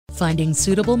Finding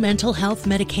suitable mental health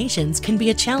medications can be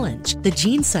a challenge. The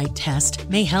GeneSight test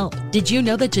may help. Did you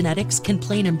know that genetics can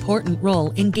play an important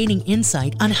role in gaining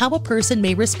insight on how a person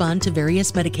may respond to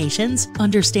various medications?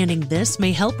 Understanding this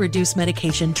may help reduce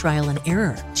medication trial and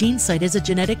error. GeneSight is a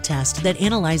genetic test that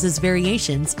analyzes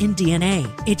variations in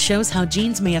DNA. It shows how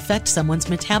genes may affect someone's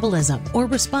metabolism or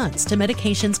response to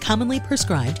medications commonly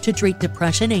prescribed to treat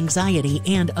depression, anxiety,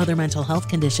 and other mental health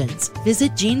conditions.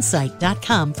 Visit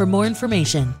GeneSight.com for more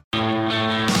information.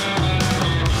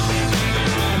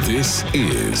 This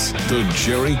is the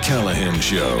Gerry Callahan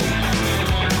Show.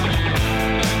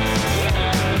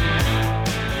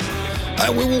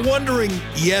 We were wondering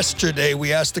yesterday,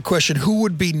 we asked the question, who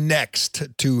would be next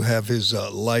to have his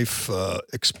life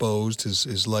exposed,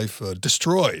 his life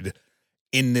destroyed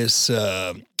in this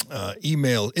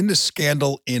email, in this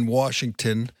scandal in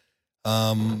Washington.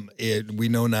 We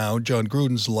know now John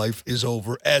Gruden's life is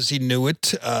over as he knew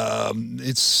it.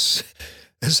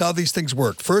 It's how these things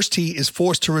work. First, he is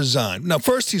forced to resign. Now,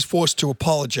 first he's forced to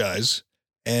apologize,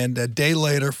 and a day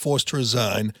later, forced to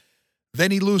resign.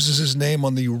 Then he loses his name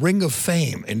on the Ring of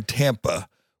Fame in Tampa,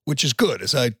 which is good.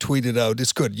 As I tweeted out,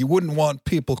 it's good. You wouldn't want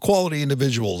people, quality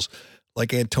individuals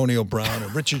like Antonio Brown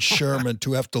and Richard Sherman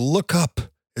to have to look up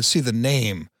and see the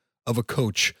name of a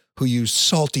coach who used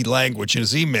salty language in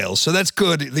his emails. So that's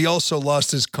good. He also lost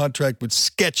his contract with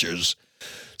Skechers.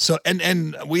 So, and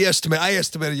I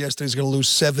estimated yesterday he's going to lose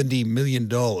 $70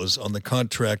 million on the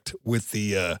contract with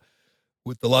the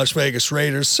Las Vegas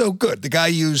Raiders. So good. The guy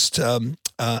used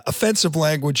offensive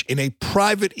language in a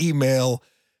private email,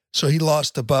 so he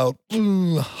lost about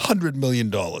 $100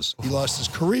 million. He lost his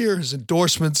career, his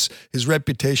endorsements, his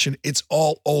reputation. It's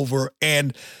all over.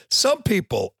 And some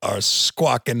people are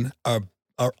squawking, are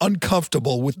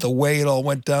uncomfortable with the way it all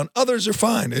went down. Others are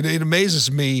fine. It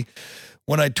amazes me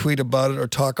when I tweet about it or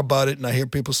talk about it, and I hear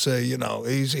people say, he's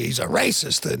a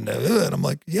racist, and I'm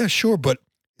like, yeah, sure, but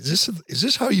is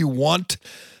this how you want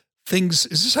things?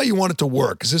 Is this how you want it to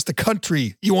work? Is this the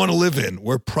country you want to live in,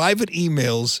 where private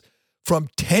emails from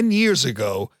 10 years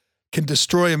ago can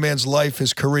destroy a man's life,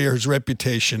 his career, his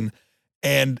reputation?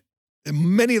 And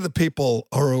many of the people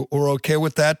are okay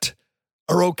with that,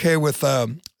 are okay with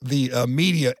the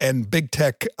media and big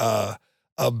tech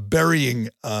burying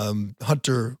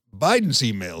Hunter Biden's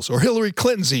emails or Hillary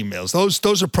Clinton's emails.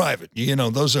 Those are private.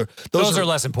 Those are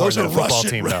less important than a football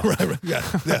team, though. Right.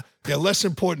 Yeah, less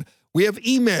important. We have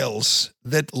emails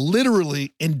that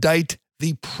literally indict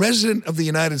the president of the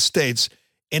United States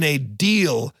in a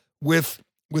deal with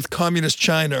communist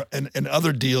China and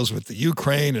other deals with the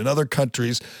Ukraine and other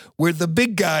countries where the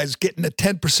big guys getting a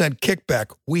 10%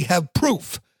 kickback. We have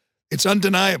proof. It's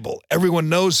undeniable. Everyone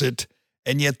knows it.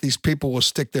 And yet these people will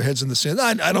stick their heads in the sand.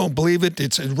 I don't believe it.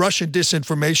 It's a Russian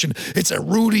disinformation. It's a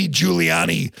Rudy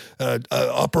Giuliani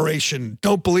operation.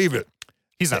 Don't believe it.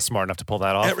 He's not smart enough to pull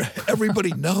that off.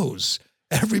 Everybody knows.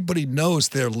 Everybody knows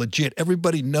they're legit.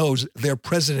 Everybody knows their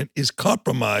president is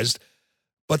compromised,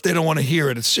 but they don't want to hear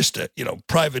it. It's just a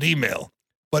private email.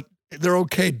 But they're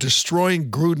okay destroying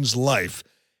Gruden's life.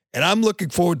 And I'm looking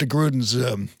forward to Gruden's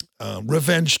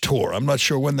revenge tour. I'm not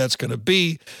sure when that's going to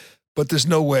be. But there's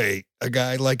no way a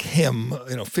guy like him,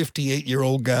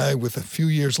 58-year-old guy with a few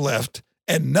years left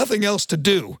and nothing else to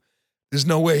do, there's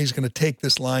no way he's going to take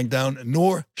this lying down,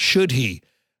 nor should he.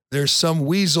 There's some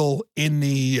weasel in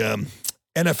the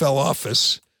NFL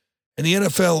office, and the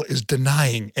NFL is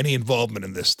denying any involvement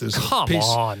in this. There's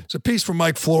a piece from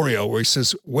Mike Florio where he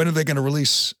says, when are they going to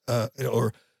release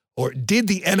or did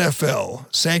the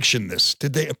NFL sanction this?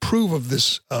 Did they approve of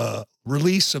this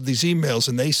release of these emails?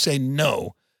 And they say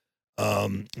no.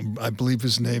 I believe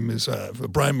his name is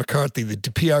Brian McCarthy,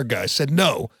 the PR guy, said,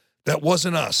 no, that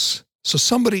wasn't us. So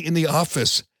somebody in the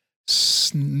office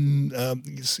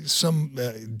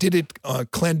did it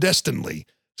clandestinely,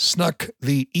 snuck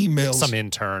the emails. Some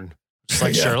intern. Just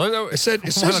like, sure. It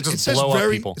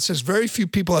says very few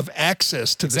people have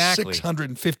access to the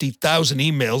 650,000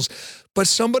 emails, but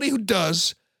somebody who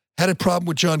does had a problem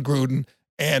with John Gruden,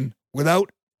 and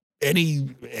without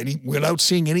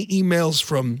seeing any emails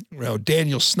from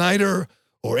Daniel Snyder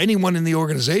or anyone in the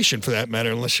organization, for that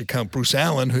matter, unless you count Bruce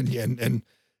Allen,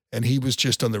 and he was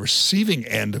just on the receiving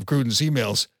end of Gruden's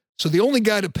emails. So the only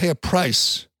guy to pay a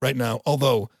price right now,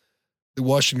 although the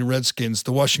Washington Redskins,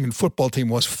 the Washington football team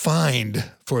was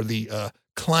fined for the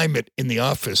climate in the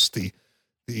office, the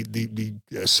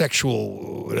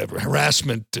sexual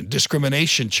harassment and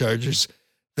discrimination charges.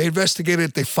 They investigated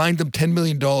it. They fined them $10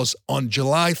 million on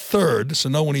July 3rd, so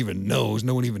no one even knows.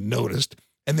 No one even noticed.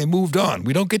 And they moved on.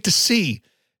 We don't get to see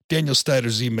Daniel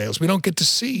Snyder's emails. We don't get to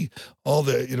see all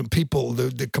the people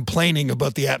the complaining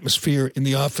about the atmosphere in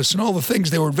the office and all the things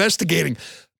they were investigating.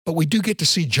 But we do get to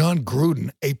see John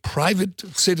Gruden, a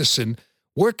private citizen,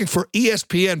 working for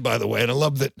ESPN, by the way. And I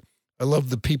love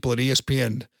the people at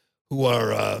ESPN who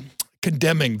are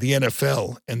condemning the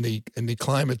NFL and the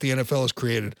climate the NFL has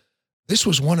created. This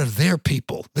was one of their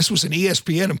people. This was an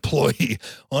ESPN employee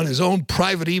on his own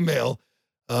private email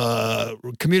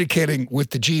communicating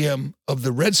with the GM of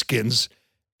the Redskins,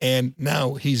 and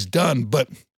now he's done. But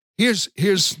here's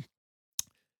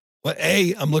what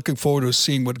I'm looking forward to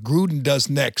seeing what Gruden does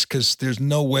next, because there's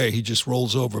no way he just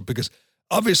rolls over, because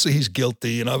obviously he's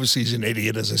guilty and obviously he's an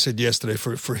idiot, as I said yesterday,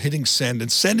 for hitting send and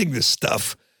sending this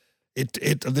stuff.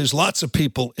 There's lots of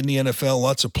people in the NFL,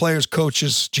 lots of players,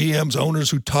 coaches, GMs,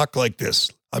 owners who talk like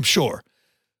this, I'm sure.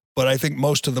 But I think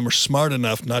most of them are smart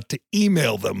enough not to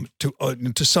email them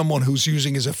to someone who's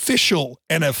using his official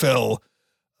NFL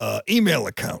email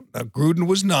account. Now, Gruden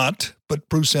was not, but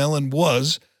Bruce Allen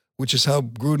was, which is how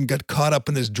Gruden got caught up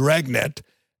in this dragnet,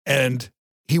 and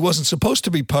he wasn't supposed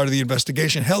to be part of the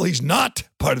investigation. Hell, he's not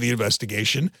part of the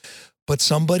investigation. But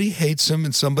somebody hates him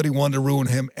and somebody wanted to ruin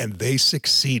him, and they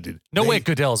succeeded. No way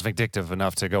Goodell's vindictive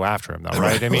enough to go after him, though,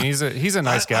 right? I mean, he's a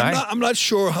nice guy. I'm not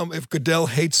sure if Goodell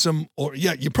hates him or,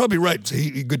 yeah, you're probably right.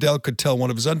 Goodell could tell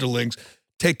one of his underlings,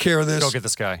 take care of this. Go get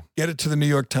this guy. Get it to the New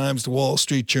York Times, the Wall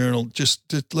Street Journal. Just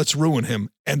let's ruin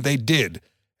him. And they did.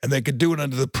 And they could do it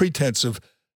under the pretense of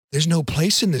there's no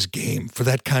place in this game for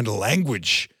that kind of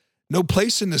language. No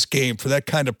place in this game for that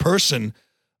kind of person.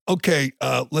 Okay,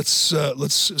 let's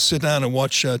sit down and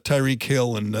watch Tyreek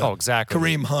Hill and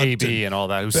Kareem Hunt, AB and all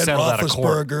that, who Ben settled out of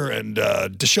court, and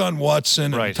Deshaun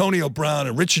Watson, and Antonio Brown,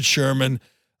 and Richard Sherman.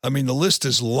 I mean, the list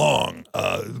is long.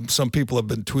 Some people have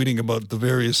been tweeting about the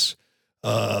various.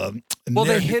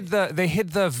 They hid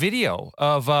the video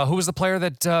of who was the player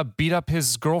that beat up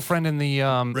his girlfriend in the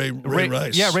Ray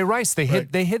Rice. Yeah, Ray Rice. They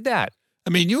hid that. I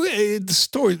mean, the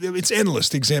story, it's endless,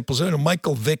 the examples. I know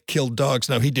Michael Vick killed dogs.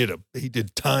 Now, he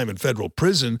did time in federal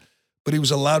prison, but he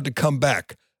was allowed to come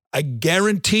back. I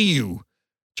guarantee you,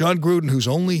 John Gruden, who's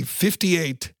only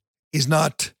 58, is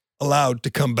not allowed to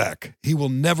come back. He will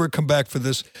never come back for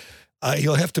this.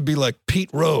 He'll have to be like Pete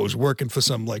Rose working for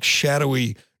some like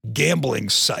shadowy gambling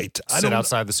site. Sit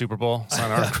outside the Super Bowl,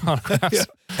 sign autographs. Yeah,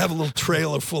 have a little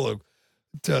trailer full of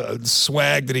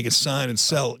swag that he can sign and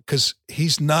sell, because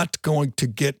he's not going to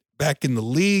get back in the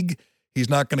league. He's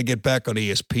not going to get back on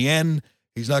ESPN.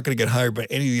 He's not going to get hired by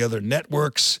any of the other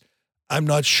networks. I'm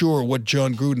not sure what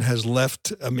John Gruden has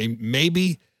left. I mean,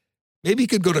 maybe he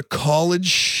could go to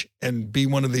college and be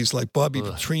one of these like Bobby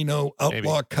Petrino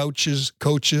outlaw coaches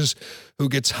who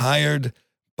gets hired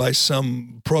by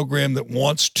some program that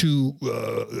wants to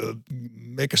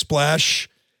make a splash.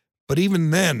 But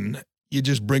even then, you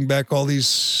just bring back all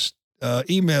these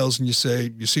emails and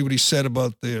you see what he said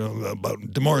about about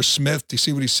DeMaurice Smith. Do you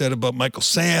see what he said about Michael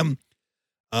Sam?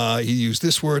 He used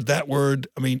this word, that word.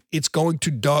 I mean, it's going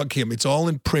to dog him. It's all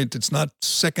in print. It's not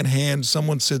secondhand.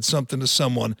 Someone said something to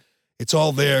someone. It's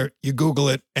all there. You Google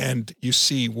it and you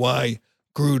see why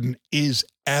Gruden is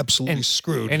absolutely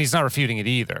screwed. And he's not refuting it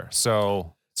either.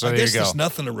 So I guess there's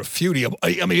nothing to refute. I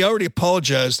mean, he already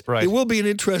apologized. Right. It will be an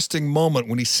interesting moment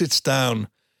when he sits down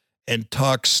and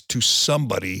talks to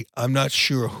somebody. I'm not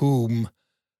sure whom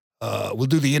will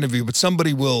do the interview, but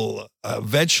somebody will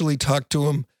eventually talk to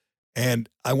him. And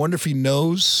I wonder if he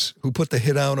knows who put the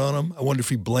hit out on him. I wonder if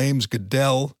he blames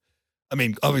Goodell. I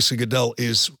mean, obviously Goodell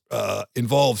is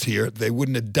involved here. They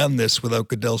wouldn't have done this without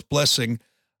Goodell's blessing.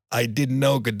 I didn't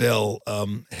know Goodell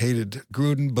hated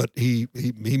Gruden, but he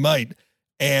might.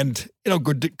 And,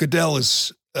 Goodell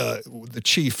is the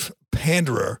chief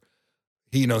panderer.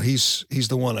 He's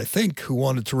the one, I think, who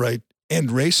wanted to write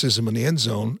 "end racism" in the end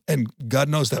zone. And God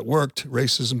knows that worked.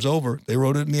 Racism's over. They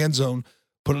wrote it in the end zone,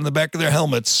 put it in the back of their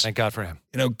helmets. Thank God for him.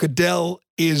 Goodell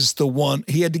is the one.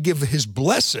 He had to give his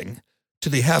blessing to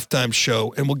the halftime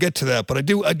show, and we'll get to that. But I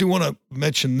do want to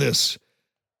mention this,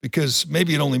 because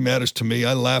maybe it only matters to me.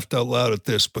 I laughed out loud at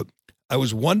this, but I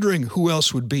was wondering who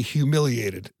else would be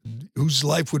humiliated, whose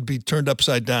life would be turned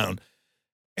upside down.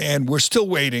 And we're still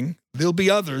waiting. There'll be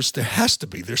others. There has to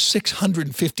be. There's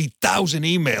 650,000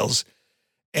 emails.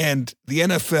 And the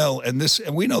NFL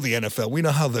and we know the NFL. We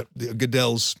know how the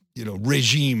Goodell's,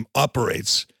 regime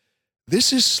operates.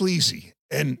 This is sleazy.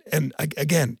 And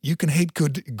again, you can hate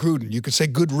Gruden. You could say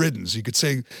good riddance. You could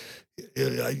say,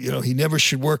 he never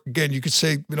should work again. You could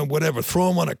say, whatever. Throw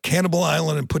him on a cannibal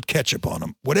island and put ketchup on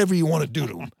him. Whatever you want to do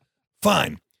to him.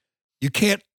 Fine. You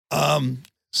can't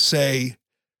say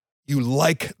you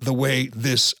like the way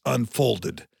this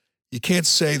unfolded. You can't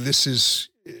say this is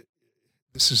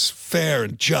this is fair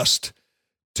and just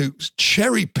to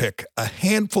cherry pick a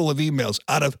handful of emails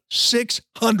out of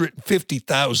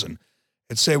 650,000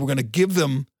 and say we're going to give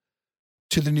them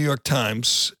to the New York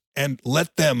Times and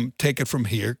let them take it from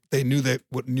here. They knew that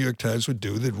what New York Times would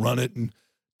do. They'd run it and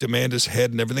demand his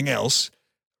head and everything else,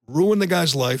 ruin the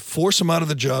guy's life, force him out of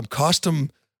the job, cost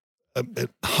him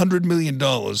 $100 million.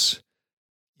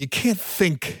 You can't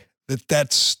think that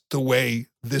that's the way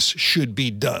this should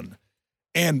be done.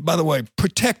 And by the way,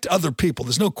 protect other people.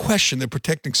 There's no question they're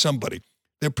protecting somebody.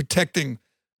 They're protecting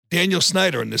Daniel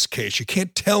Snyder in this case. You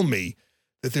can't tell me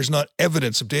that there's not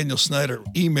evidence of Daniel Snyder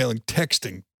emailing,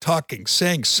 texting, talking,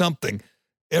 saying something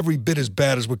every bit as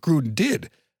bad as what Gruden did.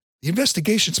 The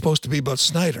investigation's supposed to be about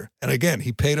Snyder. And again,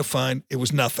 he paid a fine. It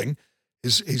was nothing.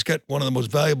 He's got one of the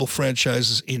most valuable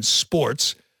franchises in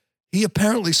sports. He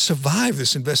apparently survived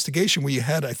this investigation where you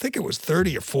had, I think it was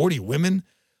 30 or 40 women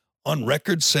on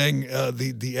record saying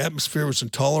the atmosphere was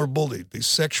intolerable, the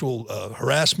sexual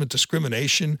harassment,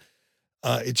 discrimination.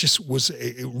 It just was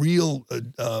a real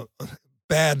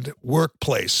bad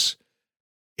workplace.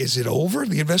 Is it over?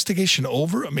 The investigation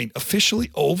over? I mean,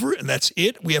 officially over, and that's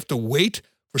it? We have to wait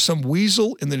for some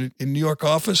weasel in New York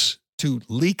office to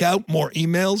leak out more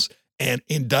emails and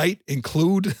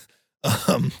include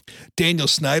Daniel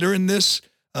Snyder in this?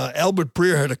 Albert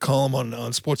Breer had a column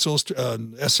on Sports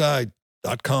Illustrated,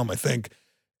 SI.com, I think,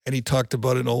 and he talked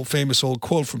about an famous old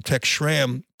quote from Tex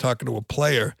Schramm talking to a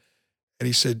player, and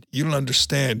he said, "You don't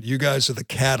understand. You guys are the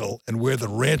cattle, and we're the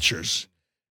ranchers,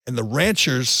 and the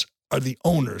ranchers are the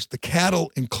owners. The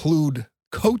cattle include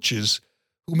coaches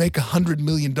who make $100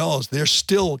 million. They're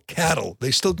still cattle.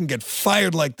 They still can get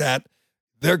fired like that.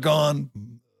 They're gone.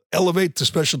 Elevate the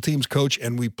special teams coach,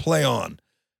 and we play on.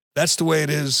 That's the way it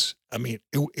is. I mean,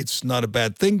 it's not a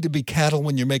bad thing to be cattle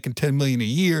when you're making $10 million a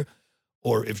year,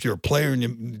 or if you're a player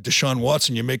and Deshaun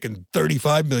Watson, you're making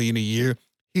 $35 million a year.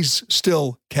 He's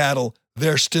still cattle.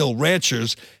 They're still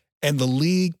ranchers, and the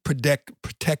league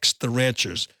protects the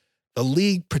ranchers. The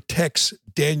league protects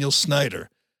Daniel Snyder,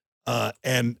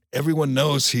 and everyone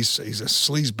knows he's a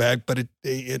sleazebag, but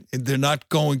they're not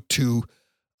going to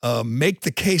make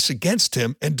the case against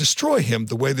him and destroy him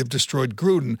the way they've destroyed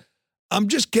Gruden. I'm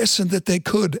just guessing that they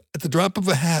could, at the drop of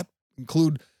a hat,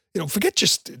 include, forget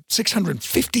just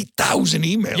 650,000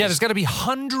 emails. Yeah, there's got to be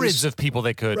hundreds of people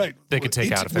they could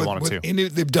take out if they wanted to.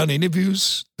 They've done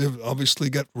interviews. They've obviously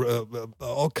got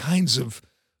all kinds of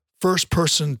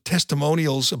first-person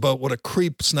testimonials about what a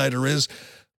creep Snyder is,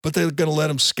 but they're going to let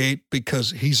him skate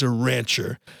because he's a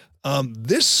rancher.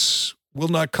 This will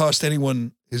not cost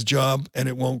anyone his job, and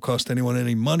it won't cost anyone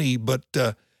any money, but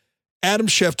Adam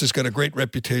Schefter's got a great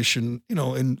reputation,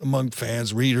 among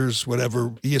fans, readers,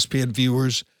 whatever, ESPN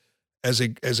viewers, as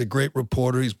a great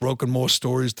reporter. He's broken more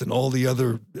stories than all the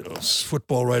other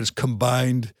football writers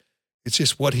combined. It's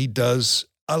just what he does.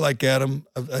 I like Adam.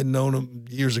 I've known him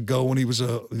years ago when he was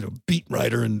a beat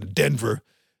writer in Denver,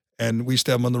 and we used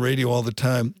to have him on the radio all the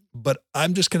time. But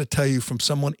I'm just going to tell you from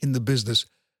someone in the business,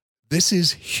 this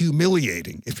is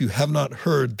humiliating if you have not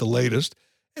heard the latest.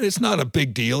 And it's not a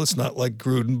big deal. It's not like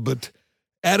Gruden, but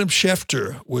Adam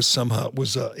Schefter was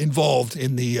involved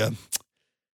in the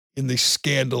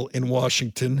scandal in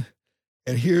Washington.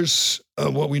 And here's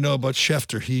what we know about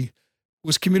Schefter. He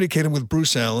was communicating with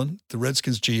Bruce Allen, the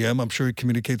Redskins GM. I'm sure he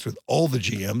communicates with all the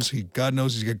GMs. God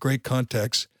knows he's got great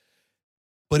contacts.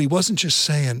 But he wasn't just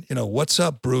saying, what's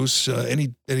up, Bruce?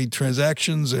 Any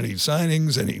transactions, any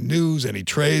signings, any news, any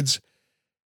trades?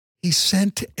 He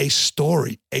sent a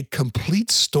story, a complete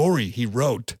story he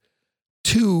wrote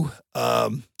to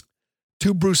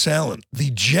Bruce Allen,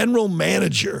 the general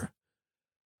manager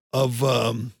of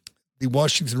the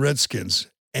Washington Redskins.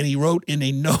 And he wrote in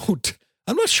a note,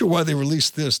 I'm not sure why they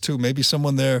released this too. Maybe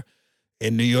someone there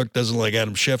in New York doesn't like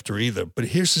Adam Schefter either. But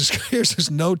here's his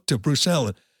note to Bruce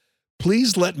Allen.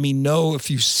 Please let me know if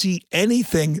you see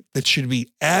anything that should be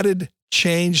added,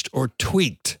 changed, or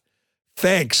tweaked.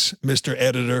 Thanks, Mr.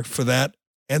 Editor, for that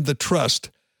and the trust.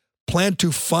 Plan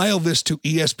to file this to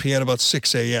ESPN about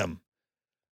 6 a.m.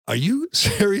 Are you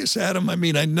serious, Adam? I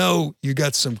mean, I know you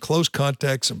got some close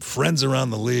contacts, some friends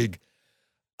around the league.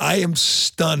 I am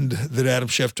stunned that Adam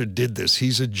Schefter did this.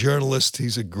 He's a journalist.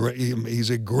 He's a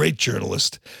great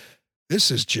journalist.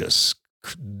 This is just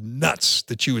nuts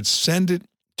that you would send it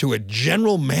to a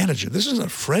general manager. This isn't a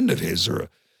friend of his or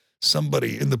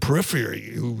somebody in the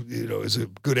periphery who is a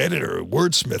good editor or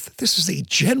wordsmith. This is the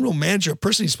general manager, a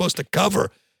person he's supposed to cover,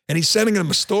 and he's sending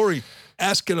him a story,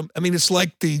 asking him. I mean, it's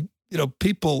like the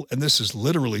people, and this is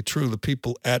literally true, the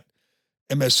people at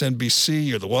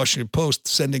MSNBC or the Washington Post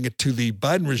sending it to the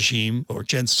Biden regime or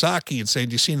Jen Psaki and saying,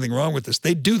 do you see anything wrong with this?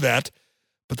 They do that,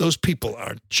 But those people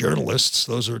aren't journalists.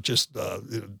 Those are just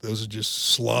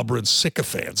slobbering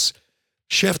sycophants.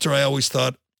 Schefter, I always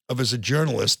thought of as a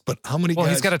journalist, but how many guys?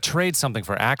 Well, he's got to trade something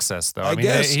for access, though. I mean,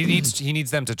 guess. he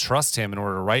needs them to trust him in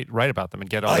order to write about them and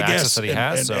get all the access that he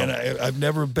has. And I've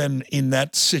never been in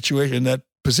that situation, in that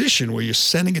position where you're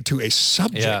sending it to a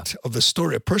subject of the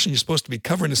story, a person you're supposed to be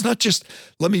covering. It's not just,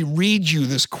 let me read you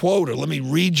this quote or let me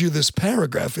read you this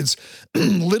paragraph. It's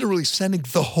literally sending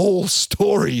the whole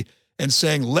story and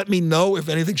saying, let me know if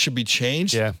anything should be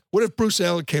changed. Yeah. What if Bruce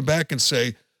Allen came back and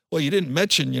say, well, you didn't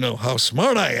mention, how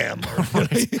smart I am. Or,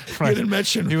 you didn't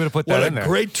mention he would have put that in there. What a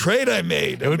great trade I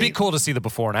made. It would be cool to see the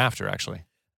before and after, actually.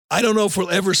 I don't know if we'll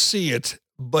ever see it,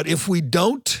 but if we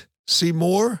don't see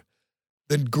more,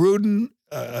 then Gruden,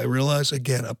 I realize,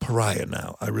 again, a pariah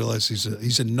now. I realize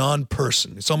he's a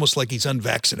non-person. It's almost like he's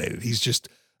unvaccinated. He's just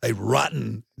a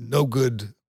rotten, no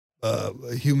good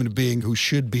human being who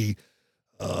should be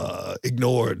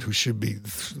ignored, who should be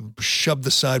shoved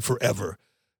aside forever.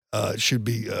 Should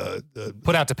be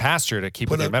put out to pasture, to keep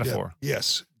with your metaphor. Yeah,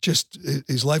 yes, just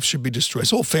his life should be destroyed.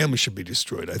 His whole family should be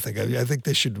destroyed. I think. I think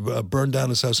they should burn down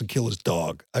his house and kill his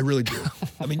dog. I really do.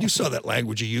 I mean, you saw that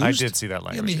language he used. I did see that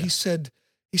language. I mean, he said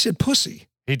pussy.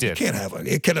 He did. You can't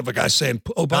have a guy saying,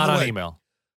 oh, by Not the on way, email.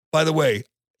 By the way,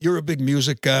 you're a big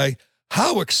music guy.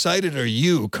 How excited are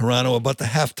you, Carano, about the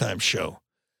halftime show?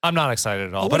 I'm not excited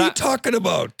at all. What are you talking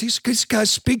about? These guys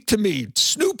speak to me.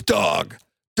 Snoop Dogg,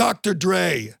 Dr.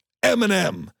 Dre,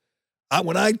 Eminem.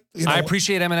 I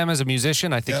appreciate Eminem as a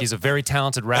musician. I think he's a very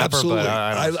talented rapper. Absolutely.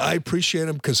 But I appreciate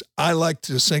him because I like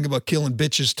to sing about killing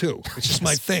bitches too. It's just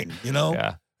my thing,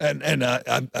 Yeah. And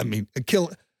I mean,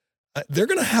 they're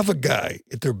going to have a guy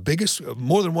at their biggest,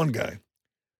 more than one guy,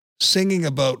 singing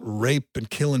about rape and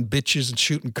killing bitches and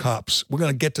shooting cops. We're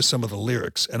going to get to some of the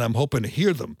lyrics, and I'm hoping to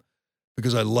hear them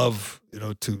because I love,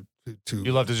 to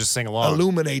you love to just sing along,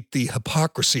 illuminate the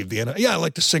hypocrisy of the NFL. Yeah, I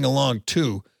like to sing along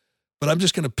too, but I'm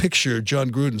just going to picture John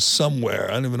Gruden somewhere.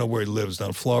 I don't even know where he lives,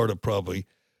 down Florida probably,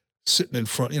 sitting in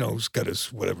front. He's got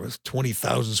his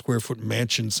 20,000 square foot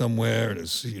mansion somewhere and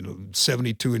his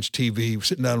 72-inch TV,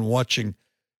 sitting down and watching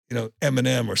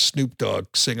Eminem or Snoop Dogg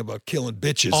sing about killing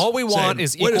bitches. All we want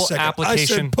is equal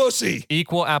application. I said pussy.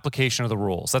 Equal application of the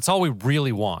rules. That's all we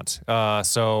really want. That's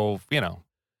so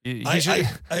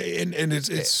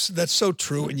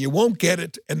true, and you won't get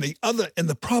it. And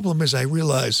the problem is, I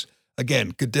realize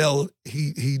again, Goodell,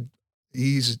 he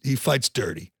fights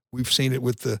dirty. We've seen it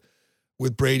with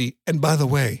Brady. And by the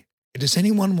way, does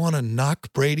anyone want to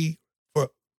knock Brady for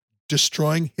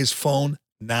destroying his phone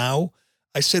now?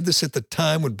 I said this at the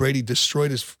time when Brady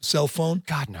destroyed his cell phone.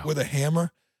 God, no. With a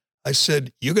hammer. I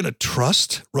said, you're going to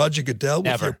trust Roger Goodell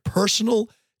with your personal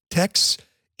texts?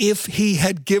 If he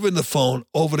had given the phone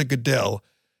over to Goodell,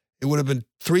 it would have been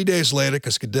 3 days later,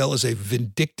 because Goodell is a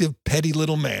vindictive, petty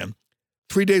little man.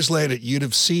 3 days later, you'd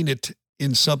have seen it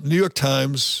in some New York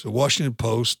Times, Washington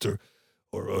Post,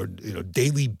 or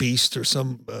Daily Beast, or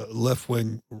some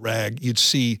left-wing rag. You'd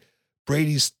see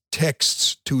Brady's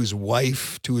texts to his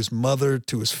wife, to his mother,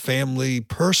 to his family,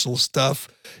 personal stuff.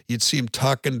 You'd see him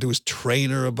talking to his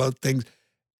trainer about things.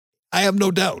 I have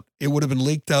no doubt it would have been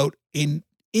leaked out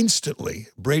instantly.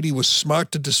 Brady was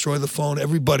smart to destroy the phone.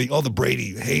 Everybody, all the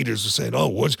Brady haters were saying,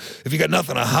 if you got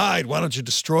nothing to hide, why don't you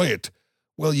destroy it?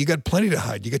 Well, you got plenty to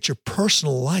hide. You got your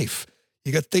personal life.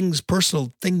 You got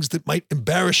personal things that might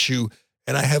embarrass you.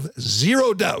 And I have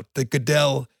zero doubt that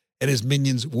Goodell and his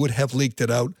minions would have leaked it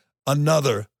out.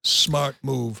 Another smart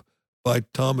move by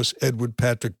Thomas Edward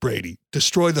Patrick Brady.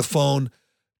 Destroy the phone.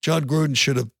 John Gruden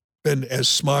should have been as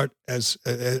smart as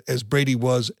Brady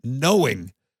was,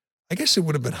 knowing. I guess it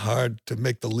would have been hard to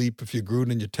make the leap if you're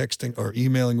Gruden and you're texting or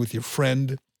emailing with your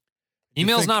friend.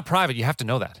 Email's not private. You have to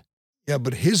know that. Yeah,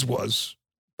 but his was.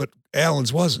 But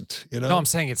Allen's wasn't, No, I'm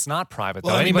saying it's not private,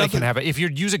 though. Anybody can have it. If you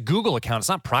use a Google account, it's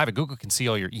not private. Google can see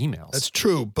all your emails. That's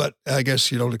true, but I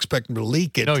guess you don't expect him to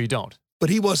leak it. No, you don't. But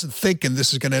he wasn't thinking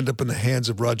this is going to end up in the hands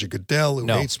of Roger Goodell, who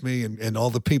hates me, and all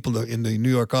the people in the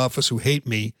New York office who hate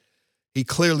me. He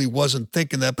clearly wasn't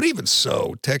thinking that. But even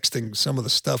so, texting some of the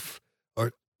stuff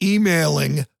or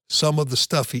emailing some of the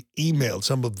stuff he emailed,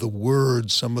 some of the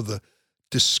words, some of the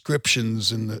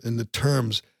descriptions in the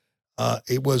terms,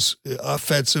 it was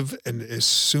offensive. And as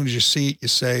soon as you see it, you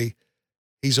say,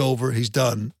 he's over, he's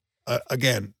done.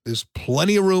 Again, there's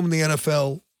plenty of room in the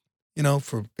NFL,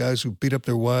 for guys who beat up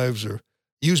their wives or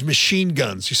use machine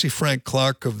guns. You see Frank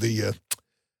Clark of the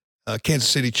Kansas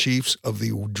City Chiefs, of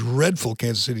the dreadful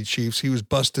Kansas City Chiefs. He was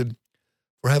busted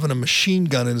for having a machine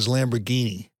gun in his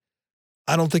Lamborghini.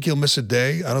 I don't think he'll miss a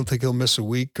day. I don't think he'll miss a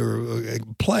week or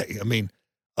play. I mean,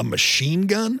 a machine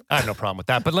gun? I have no problem with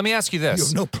that. But let me ask you this. You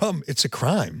have no problem. It's a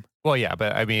crime. Well, yeah,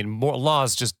 but I mean,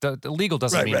 laws just legal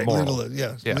doesn't mean moral.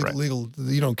 Legal, right. Legal.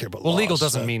 You don't care about laws. laws. Legal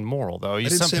doesn't mean moral, though. I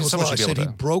didn't say it was law. I said he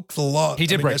broke the law. He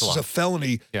did break the law. This is a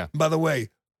felony. Yeah. By the way,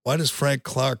 why does Frank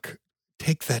Clark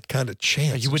take that kind of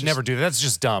chance? You would never do that. That's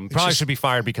just dumb. Probably should be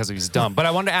fired because he's dumb. But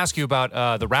I wanted to ask you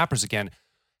about the rappers again.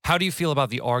 How do you feel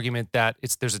about the argument that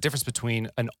there's a difference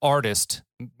between an artist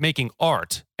making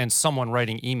art and someone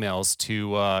writing emails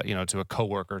to to a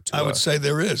coworker? I would say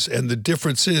there is, and the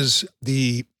difference is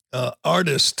the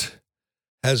artist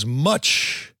has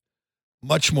much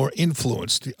more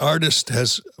influence. The artist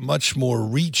has much more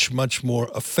reach, much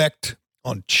more effect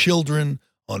on children,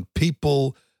 on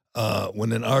people.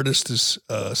 When an artist is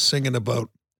singing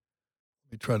about,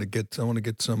 I want to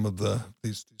get some of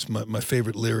these my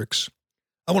favorite lyrics.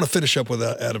 I want to finish up with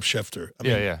Adam Schefter.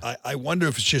 I wonder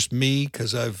if it's just me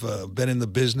because I've been in the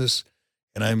business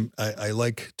and I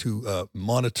like to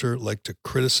monitor, like to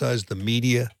criticize the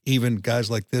media, even guys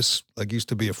like this, like used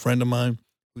to be a friend of mine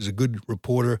who's a good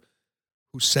reporter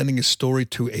who's sending a story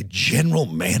to a general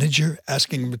manager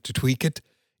asking him to tweak it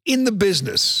in the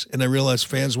business. And I realize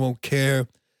fans won't care.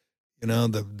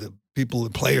 The people,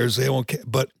 the players, they won't care.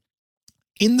 But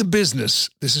in the business,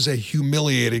 this is a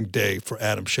humiliating day for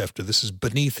Adam Schefter. This is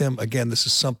beneath him. Again, this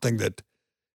is something that,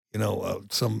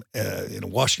 some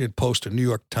Washington Post or New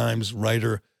York Times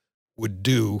writer would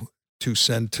do to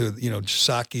send to,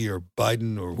 Psaki or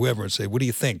Biden or whoever and say, what do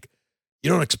you think?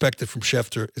 You don't expect it from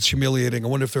Schefter. It's humiliating. I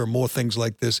wonder if there are more things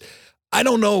like this. I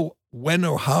don't know when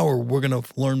or how or we're going to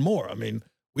learn more. I mean,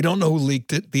 we don't know who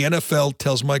leaked it. The NFL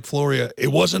tells Mike Florio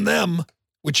it wasn't them,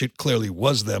 which it clearly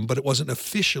was them, but it wasn't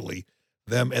officially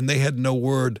them, and they had no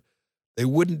word. They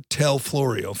wouldn't tell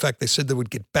Florio. In fact, they said they would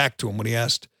get back to him when he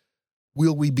asked,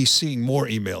 will we be seeing more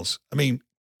emails? I mean,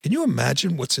 can you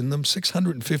imagine what's in them?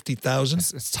 650,000?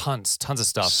 It's tons of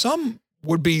stuff. Some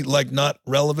would be like not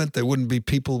relevant. They wouldn't be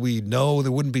people we know.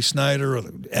 There wouldn't be Snyder or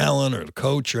Allen or the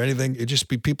coach or anything. It'd just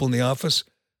be people in the office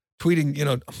tweeting,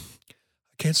 I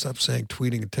can't stop saying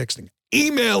tweeting and texting,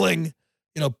 emailing,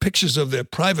 pictures of their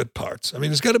private parts. I mean,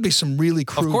 there's got to be some really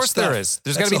crude stuff. Of course there is.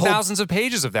 There's got to be thousands of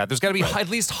pages of that. There's got to be at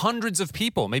least hundreds of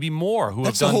people, maybe more, who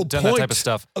have done that type of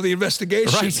stuff. Of the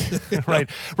investigation. Right.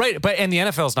 Right. But and the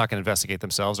NFL is not going to investigate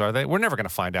themselves, are they? We're never going to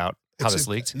find out how this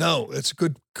leaked. No, it's a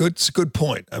good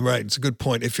point. I'm right. It's a good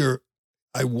point.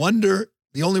 I wonder,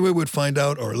 the only way we'd find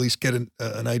out, or at least get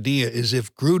an idea, is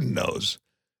if Gruden knows.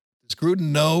 Does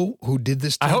Gruden know who did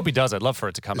this to him? I hope he does. I'd love for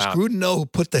it to come out. Does Gruden know who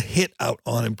put the hit out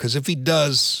on him? Because if he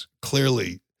does,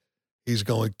 clearly he's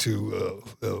going to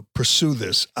pursue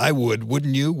this. I would,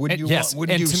 wouldn't you? Wouldn't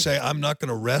you say, I'm not going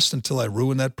to rest until I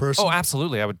ruin that person? Oh,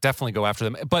 absolutely. I would definitely go after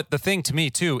them. But the thing to me,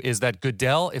 too, is that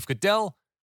if Goodell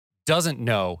doesn't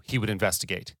know, he would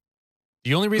investigate.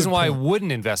 The only reason why I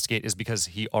wouldn't investigate is because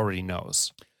he already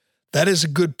knows. That is a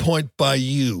good point by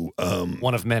you.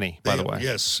 One of many, by the way.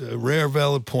 Yes, a rare,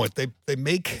 valid point. They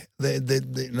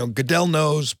Goodell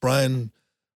knows, Brian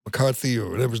McCarthy or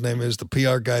whatever his name is, the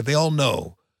PR guy. They all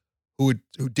know who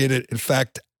did it. In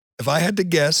fact, if I had to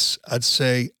guess, I'd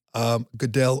say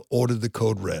Goodell ordered the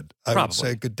code red. I would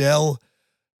say Goodell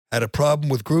had a problem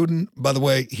with Gruden. By the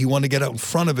way, he wanted to get out in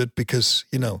front of it because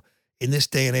in this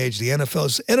day and age, the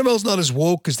NFL's not as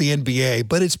woke as the NBA,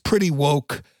 but it's pretty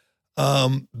woke.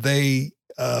 Again,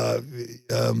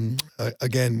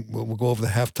 we'll go over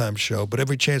the halftime show, but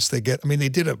every chance they get, they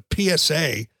did a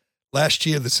PSA last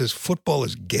year that says football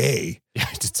is gay. Yeah,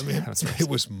 it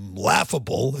was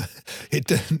laughable. It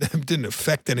didn't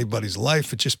affect anybody's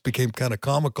life. It just became kind of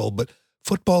comical, but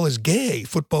football is gay.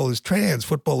 Football is trans.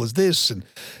 Football is this. And,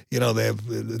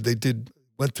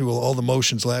 went through all the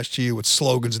motions last year with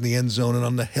slogans in the end zone and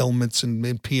on the helmets and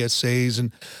PSAs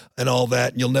and all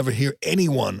that. And you'll never hear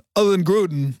anyone other than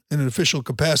Gruden in an official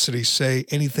capacity say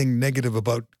anything negative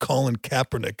about Colin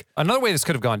Kaepernick. Another way this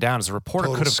could have gone down is a reporter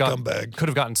could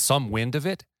have gotten some wind of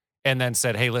it and then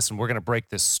said, hey, listen, we're going to break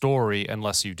this story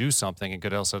unless you do something. And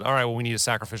Goodell said, all right, well, we need a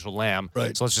sacrificial lamb.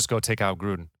 Right. So let's just go take out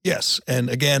Gruden. Yes. And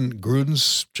again,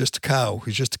 Gruden's just a cow.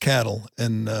 He's just a cattle.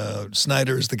 And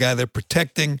Snyder is the guy they're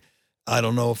protecting. I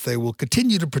don't know if they will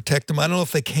continue to protect him. I don't know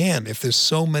if they can, if there's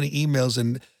so many emails.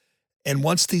 And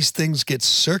once these things get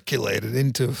circulated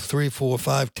into 3, 4,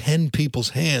 5, 10 people's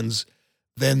hands,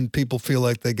 then people feel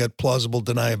like they got plausible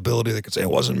deniability. They could say, it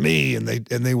wasn't me, and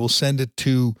they will send it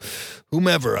to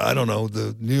whomever. I don't know,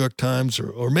 the New York Times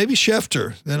or maybe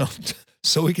Schefter,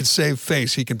 so he can save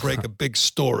face. He can break a big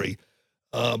story.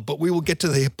 But we will get to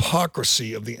the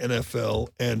hypocrisy of the NFL,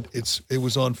 and it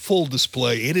was on full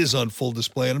display. It is on full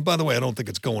display. And by the way, I don't think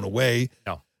it's going away.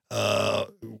 No.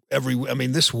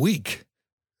 This week,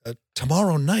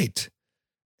 tomorrow night,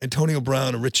 Antonio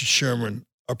Brown and Richard Sherman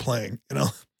are playing,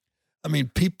 I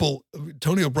mean,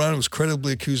 Antonio Brown was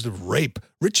credibly accused of rape.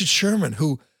 Richard Sherman,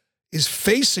 who is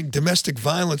facing domestic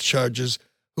violence charges,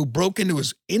 who broke into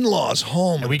his in-laws'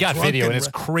 home. And we got video, and it's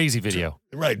crazy video.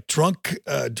 Right.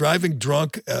 Driving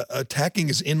drunk, attacking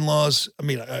his in-laws. I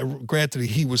mean, granted,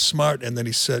 he was smart, and then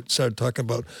he started talking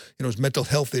about, his mental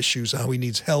health issues, how he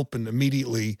needs help, and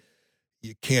immediately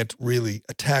you can't really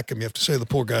attack him. You have to say the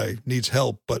poor guy needs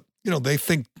help. But, they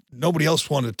think nobody else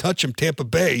wanted to touch him. Tampa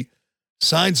Bay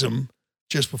signs him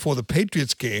just before the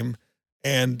Patriots game,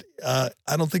 and I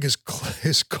don't think his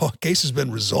case has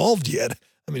been resolved yet.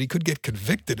 I mean, he could get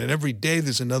convicted, and every day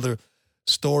there's another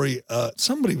story.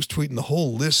 Somebody was tweeting the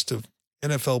whole list of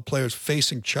NFL players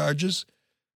facing charges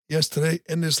yesterday,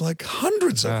 and there's like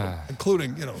hundreds of them,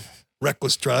 including,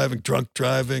 reckless driving, drunk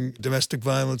driving, domestic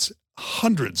violence,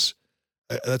 hundreds.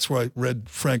 That's where I read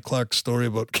Frank Clark's story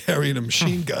about carrying a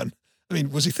machine gun. I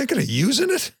mean, was he thinking of using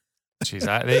it? Jeez,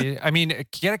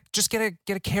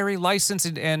 get a carry license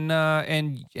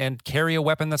and carry a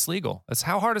weapon that's legal.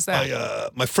 How hard is that?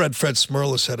 My friend Fred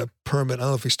Smirlis had a permit. I don't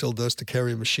know if he still does, to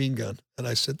carry a machine gun. And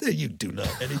I said, "There, you do not."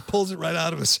 And he pulls it right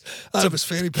out of his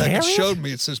fanny pack and showed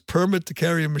me. It says permit to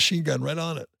carry a machine gun right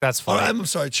on it. That's funny. I'm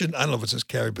sorry, it shouldn't. I don't know if it says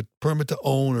carry, but permit to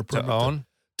own or permit to own.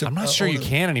 I'm not sure you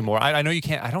can anymore. I know you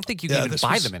can't. I don't think you can even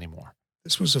buy them anymore.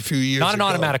 This was a few years ago. Not an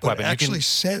automatic weapon. It actually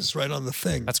says right on the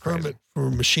thing. That's crazy. Permit for a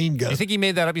machine gun. You think he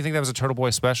made that up? You think that was a Turtle Boy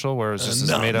special where it was just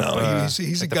made up? No,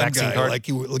 he's like a gun guy. Card?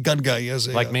 A gun guy. He has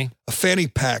me? A fanny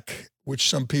pack, which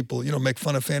some people, make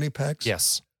fun of fanny packs.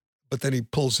 Yes. But then he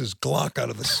pulls his Glock out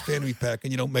of this fanny pack,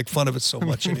 and you don't make fun of it so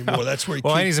much anymore. No. That's where he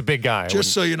keeps. And he's a big guy.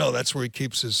 Just so you know, that's where he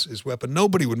keeps his weapon.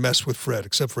 Nobody would mess with Fred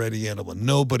except for Eddie Andelman.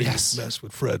 Nobody would mess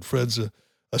with Fred. Fred's a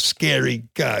scary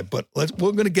guy. But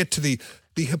we're going to get to the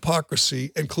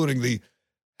hypocrisy, including the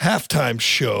halftime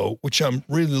show, which I'm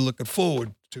really looking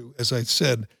forward to. As I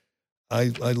said, I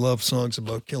love songs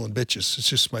about killing bitches. It's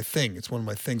just my thing. It's one of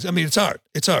my things. I mean, it's art.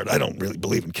 It's art. I don't really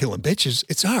believe in killing bitches.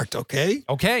 It's art, okay?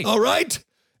 Okay. All right?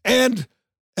 And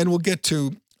we'll get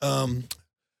to, my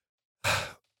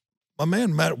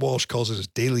man Matt Walsh calls it his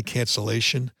daily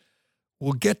cancellation.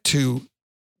 We'll get to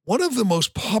one of the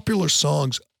most popular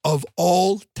songs of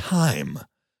all time,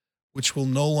 which will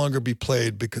no longer be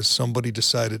played because somebody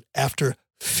decided after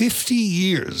 50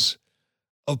 years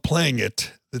of playing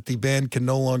it that the band can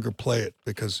no longer play it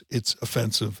because it's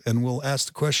offensive. And we'll ask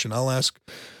the question. I'll ask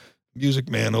Music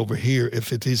Man over here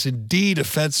if it is indeed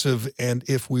offensive and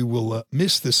if we will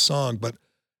miss this song.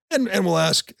 And we'll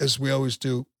ask, as we always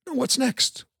do, what's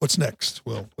next? What's next?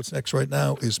 Well, what's next right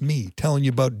now is me telling you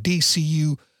about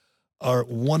DCU, our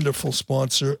wonderful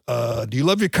sponsor. Do you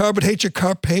love your car but hate your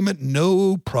car payment?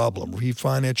 No problem.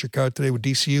 Refinance your car today with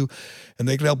DCU, and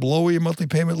they can help lower your monthly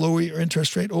payment, lower your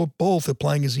interest rate, or both.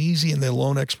 Applying is easy, and their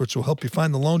loan experts will help you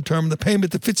find the loan term and the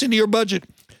payment that fits into your budget.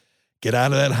 Get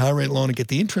out of that high-rate loan and get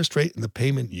the interest rate and the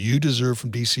payment you deserve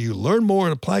from DCU. Learn more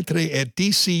and apply today at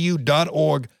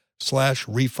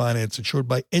dcu.org/refinance. Insured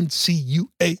by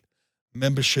NCUA.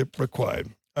 Membership required.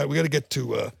 All right, we got to get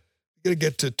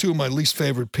to two of my least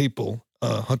favorite people,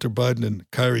 Hunter Biden and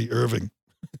Kyrie Irving.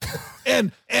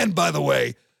 and by the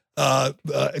way,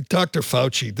 Dr.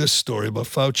 Fauci, this story about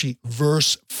Fauci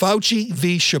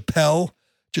v. Chappelle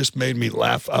just made me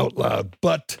laugh out loud.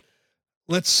 But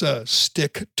let's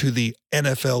stick to the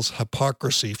NFL's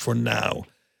hypocrisy for now.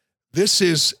 This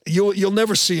is, you'll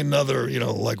never see another,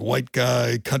 like white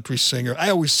guy, country singer. I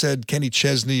always said Kenny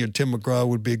Chesney or Tim McGraw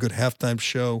would be a good halftime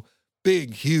show.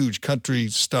 Big, huge country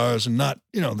stars, and not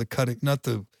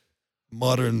the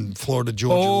modern Florida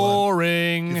Georgia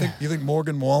boring line. You think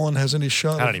Morgan Wallen has any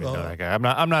shot? I don't even know that guy. I'm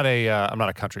not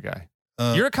a country guy.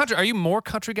 You're a country. Are you more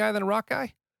country guy than a rock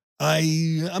guy?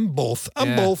 I'm both.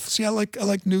 I'm both. See, I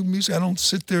like new music. I don't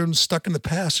sit there and stuck in the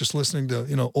past just listening to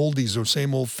oldies or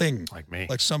same old thing. Like me.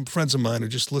 Like some friends of mine who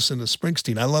just listen to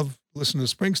Springsteen. I love listening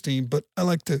to Springsteen, but I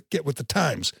like to get with the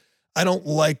times. I don't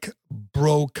like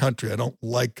bro country. I don't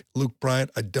like Luke Bryant.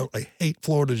 I hate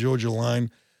Florida Georgia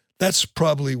Line. That's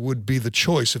probably would be the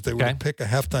choice if they were to pick a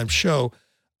halftime show.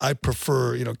 I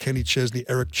prefer, Kenny Chesney,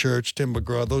 Eric Church, Tim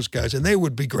McGraw, those guys, and they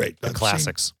would be great. The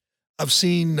classics. I've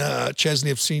seen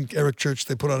Chesney. I've seen Eric Church.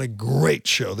 They put on a great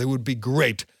show. They would be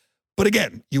great. But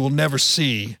again, you will never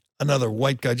see another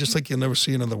white guy, just like you'll never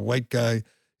see another white guy,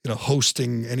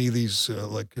 hosting any of these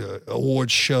award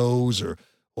shows or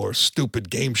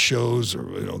stupid game shows or,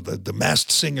 the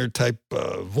Masked Singer type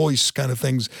voice kind of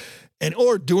things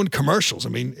or doing commercials. I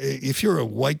mean, if you're a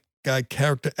white guy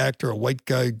character actor, a white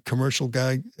guy commercial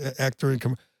guy actor,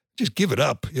 just give it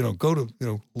up. Go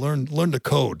to learn the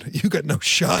code. You got no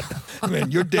shot.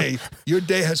 Man, your day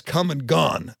has come and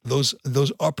gone. Those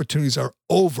opportunities are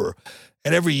over.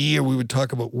 And every year we would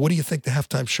talk about, what do you think the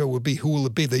halftime show would be? Who will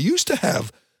it be? They used to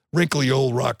have wrinkly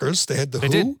old rockers. They had the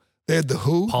Who. They had the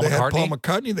Who. They had Paul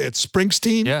McCartney. They had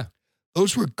Springsteen. Yeah.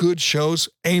 Those were good shows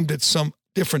aimed at some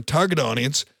different target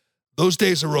audience. Those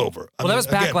days are over. Well, that was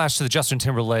backlash to the Justin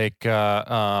Timberlake,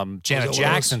 Janet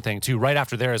Jackson thing, too. Right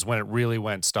after there is when it really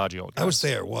went stodgy. I was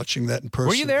there watching that in person.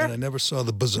 Were you there? And I never saw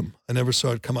the bosom. I never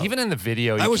saw it come out. Even in the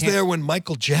video. I was there when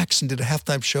Michael Jackson did a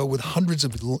halftime show with hundreds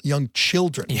of young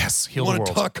children. Yes, heal the world. Want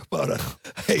to talk about a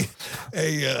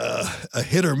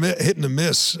hit and a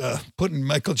miss, putting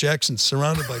Michael Jackson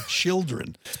surrounded by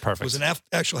children. It's perfect. It was an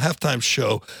actual halftime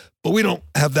show, but we don't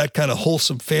have that kind of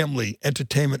wholesome family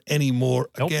entertainment anymore.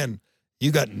 Nope. Again,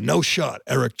 you got no shot,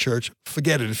 Eric Church.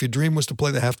 Forget it. If your dream was to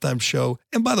play the halftime show,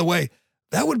 and by the way,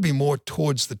 that would be more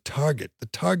towards the target. The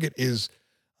target is,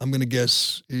 I'm going to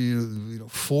guess,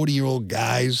 40-year-old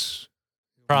guys.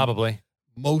 Probably.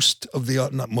 Much of the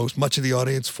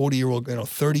audience, 40-year-old,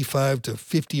 35 to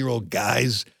 50-year-old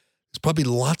guys. There's probably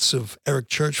lots of Eric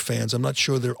Church fans. I'm not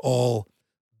sure they're all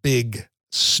big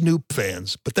Snoop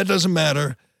fans, but that doesn't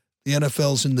matter. The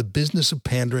NFL's in the business of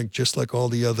pandering, just like all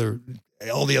the other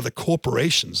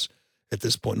corporations at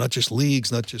this point, not just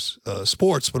leagues, not just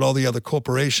sports, but all the other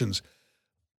corporations.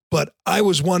 But I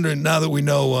was wondering, now that we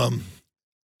know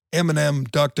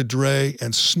Eminem, Dr. Dre,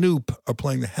 and Snoop are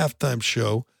playing the halftime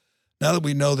show, now that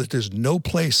we know that there's no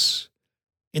place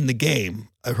in the game,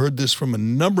 I heard this from a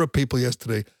number of people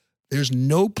yesterday, there's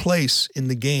no place in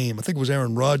the game. I think it was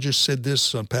Aaron Rodgers said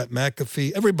this on Pat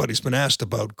McAfee. Everybody's been asked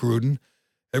about Gruden.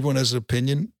 Everyone has an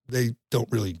opinion. They don't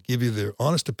really give you their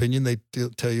honest opinion. They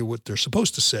tell you what they're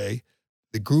supposed to say.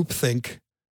 The groupthink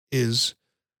is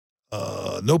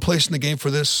no place in the game for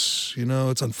this.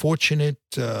 It's unfortunate.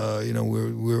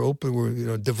 We're open.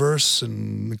 We're diverse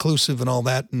and inclusive and all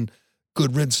that. And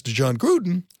good riddance to John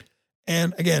Gruden.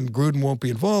 And again, Gruden won't be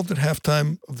involved at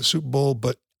halftime of the Super Bowl,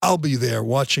 but I'll be there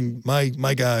watching my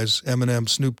guys, Eminem,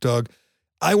 Snoop Dogg.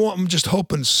 I'm just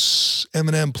hoping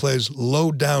Eminem plays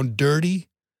Low Down Dirty.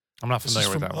 I'm not familiar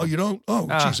with that one. Oh, you don't? Oh,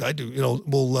 geez, I do. We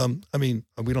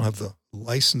don't have the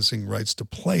licensing rights to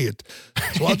play it.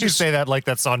 So I'll just say that like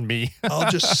that's on me. I'll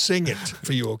just sing it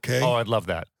for you, okay? Oh, I'd love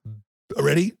that.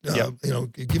 Ready? Yeah.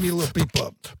 Give me a little beep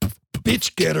up.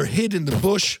 Bitch getter hid in the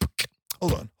bush.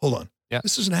 Hold on. Yeah.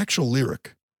 This is an actual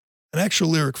lyric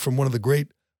from one of the great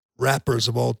rappers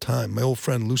of all time. My old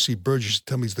friend Lucy Burgess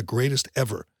tell me he's the greatest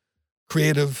ever.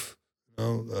 Creative.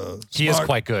 He is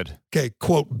quite good. Okay,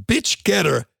 quote, bitch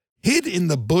getter hid in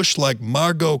the bush like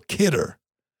Margot Kidder.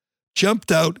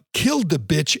 Jumped out, killed the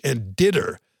bitch, and did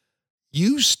her.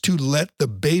 Used to let the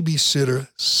babysitter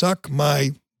suck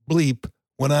my bleep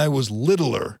when I was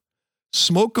littler.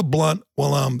 Smoke a blunt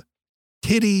while I'm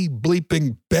titty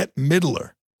bleeping Bette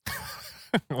Midler.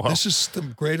 Well, this is the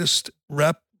greatest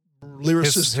rap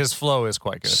lyricist. His flow is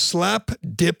quite good. Slap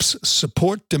dips,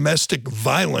 support domestic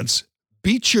violence,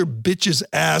 beat your bitch's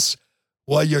ass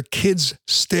while your kids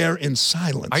stare in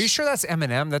silence. Are you sure that's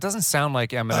Eminem? That doesn't sound like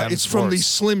Eminem. It's from the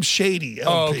Slim Shady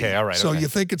LP. Oh, okay, all right. So you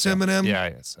think it's Eminem? Yeah,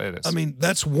 it is. It is. I mean,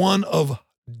 that's one of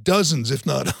dozens, if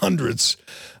not hundreds,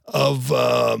 of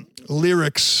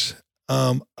lyrics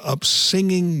of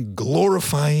singing,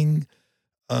 glorifying,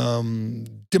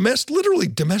 literally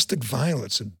domestic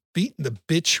violence and beating the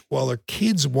bitch while her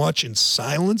kids watch in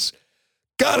silence.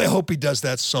 God, I hope he does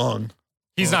that song.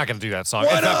 He's not going to do that song.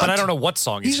 Why not? But I don't know what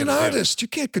song he's an going to do. artist. You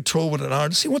can't control what an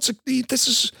artist. This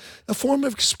is a form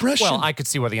of expression. Well, I could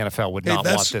see why the NFL would not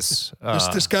want this.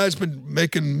 This guy's been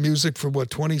making music for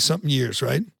 20-something years,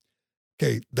 right?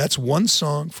 Okay, that's one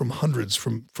song from hundreds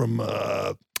from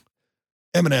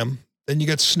Eminem. Then you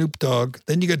got Snoop Dogg.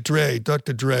 Then you got Dre,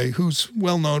 Dr. Dre, who's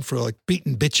well known for like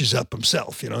beating bitches up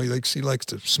himself. He likes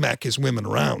to smack his women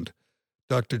around.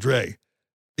 Dr. Dre.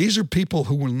 These are people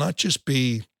who will not just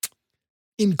be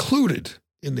included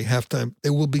in the halftime.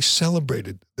 They will be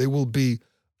celebrated. They will be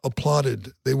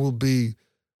applauded. They will be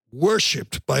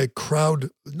worshipped by a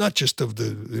crowd, not just of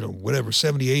the,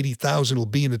 70, 80,000 will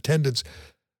be in attendance,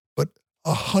 but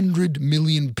 100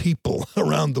 million people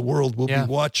around the world will be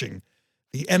watching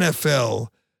the NFL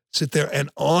sit there and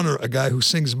honor a guy who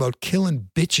sings about killing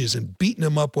bitches and beating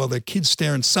them up while their kids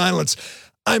stare in silence.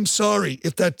 I'm sorry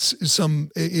if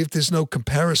if there's no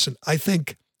comparison. I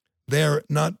think they're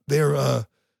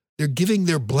giving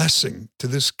their blessing to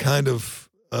this kind of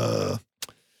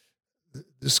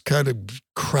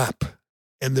crap.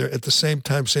 And they're at the same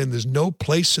time saying there's no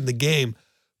place in the game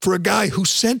for a guy who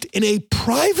sent in a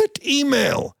private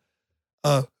email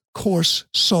coarse,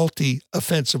 salty,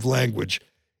 offensive language.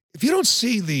 If you don't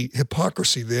see the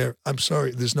hypocrisy there, I'm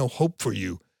sorry, there's no hope for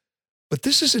you. But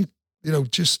this isn't,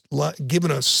 just giving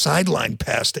a sideline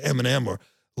pass to Eminem or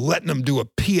letting him do a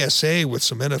PSA with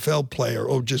some NFL player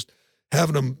or just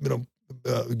having him,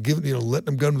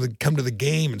 letting him come to the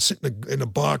game and sit in a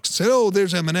box and say, oh,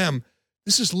 there's Eminem.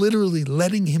 This is literally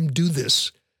letting him do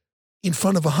this in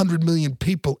front of 100 million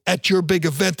people at your big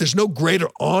event. There's no greater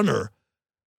honor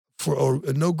or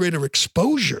no greater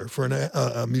exposure for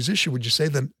a musician, would you say,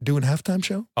 than doing a halftime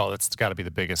show? Oh, that's got to be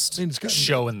the biggest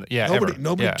show in the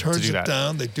Nobody turns it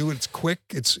down. They do it. It's quick.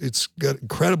 It's got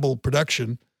incredible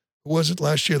production. Who was it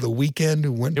last year? The Weeknd,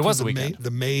 who went to the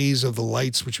maze of the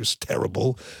lights, which was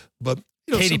terrible. But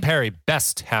Katy Perry,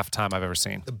 best halftime I've ever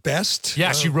seen. The best?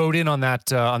 Yeah, she rode in on that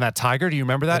Tiger. Do you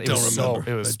remember that? I don't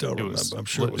remember. I'm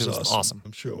sure it was awesome.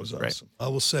 I'm sure it was awesome. Right. I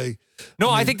will say.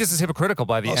 I think this is hypocritical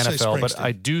by the NFL, but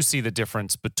I Springsteen. do see the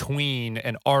difference between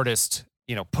an artist,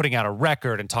 putting out a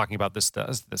record and talking about this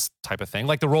type of thing,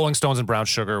 like the Rolling Stones and Brown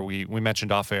Sugar we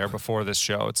mentioned off air before this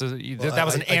show. That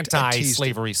was an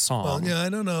anti-slavery song. Well, yeah, I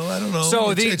don't know. So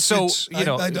I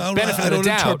don't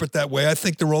interpret that way. I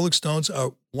think the Rolling Stones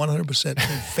are 100%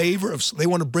 in favor of. They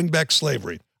want to bring back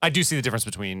slavery. I do see the difference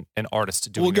between an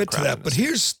artist doing. We'll get to that, but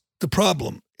here's the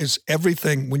problem: is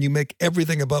everything when you make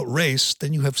everything about race,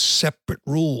 then you have separate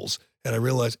rules. And I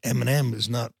realize Eminem is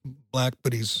not black,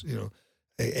 but he's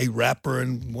a rapper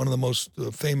and one of the most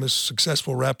famous,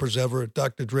 successful rappers ever.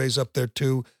 Dr. Dre's up there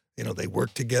too. They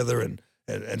work together,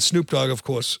 and Snoop Dogg, of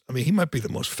course. I mean, he might be the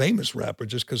most famous rapper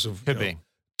just because of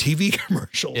TV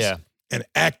commercials, and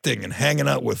acting and hanging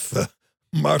out with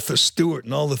Martha Stewart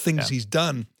and all the things he's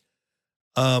done.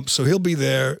 So he'll be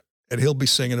there and he'll be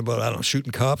singing about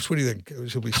shooting cops. What do you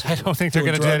think? He'll be I don't think they're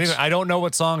going to do anything. I don't know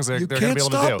what songs they're going to be able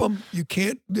to do. You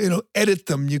can't stop them. You can't edit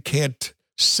them. You can't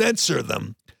censor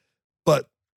them. But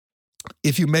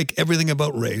if you make everything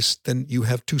about race, then you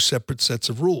have two separate sets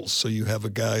of rules. So you have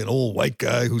an old white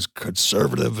guy who's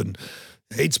conservative and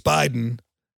hates Biden.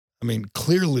 I mean,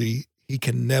 clearly he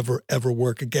can never, ever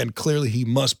work again. Clearly he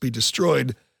must be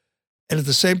destroyed. And at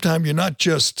the same time, you're not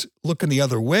just looking the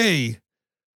other way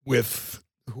with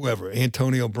whoever,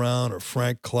 Antonio Brown or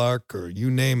Frank Clark, or you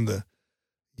name the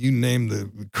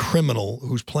criminal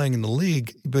who's playing in the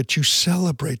league, but you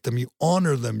celebrate them, you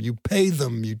honor them, you pay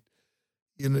them, you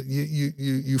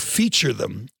feature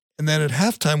them. And then at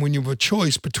halftime, when you have a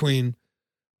choice between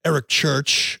Eric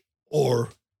Church or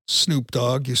Snoop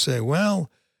Dogg, you say, well,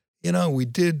 we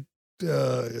did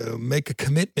make a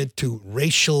commitment to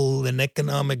racial and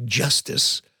economic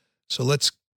justice. So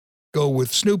let's go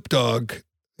with Snoop Dogg.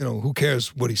 Who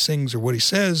cares what he sings or what he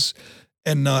says,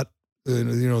 and not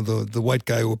the white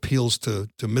guy who appeals to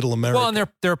middle America. Well, and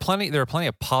there are plenty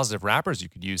of positive rappers you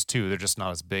could use too. They're just not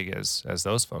as big as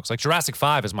those folks. Like Jurassic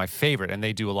 5 is my favorite, and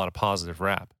they do a lot of positive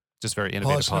rap. Just very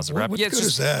innovative positive rap. What good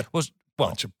is that? Well,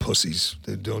 bunch of pussies.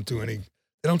 They don't do any.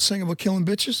 They don't sing about killing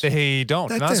bitches? They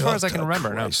don't. Not as far as I can remember.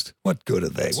 Christ. No. What good are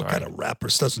they? What kind of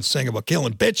rappers doesn't sing about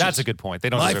killing bitches? That's a good point. They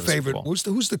don't. My favorite. Who's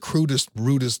the crudest,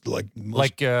 rudest, maybe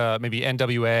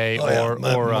NWA or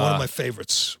one of my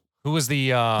favorites. Who was the?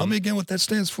 Tell me again what that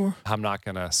stands for. I'm not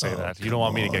gonna say that. You don't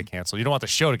want me to get canceled. You don't want the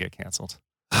show to get canceled.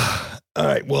 All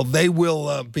right. Well, they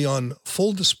will be on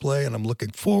full display, and I'm looking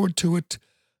forward to it.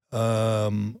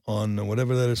 On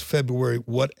whatever that is, February,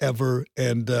 whatever,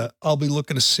 and I'll be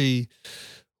looking to see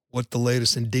what the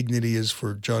latest indignity is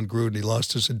for John Gruden. He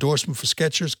lost his endorsement for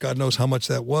Skechers. God knows how much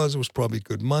that was. It was probably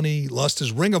good money. He lost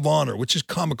his Ring of Honor, which is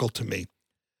comical to me.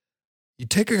 You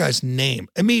take a guy's name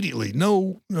immediately.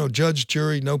 No judge,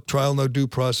 jury, no trial, no due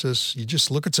process. You just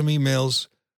look at some emails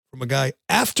from a guy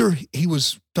after he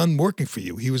was done working for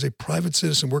you. He was a private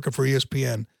citizen working for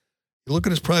ESPN. You look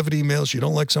at his private emails. You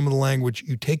don't like some of the language.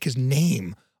 You take his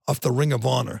name off the Ring of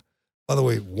Honor. By the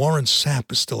way, Warren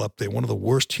Sapp is still up there, one of the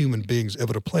worst human beings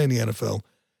ever to play in the NFL.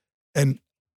 And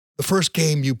the first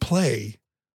game you play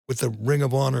with the Ring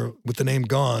of Honor, with the name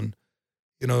gone,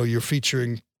 you're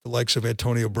featuring the likes of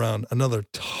Antonio Brown, another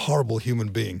horrible human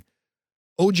being.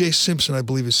 O.J. Simpson, I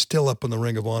believe, is still up on the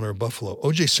Ring of Honor in Buffalo.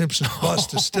 O.J. Simpson's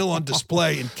bust is still on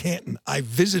display in Canton. I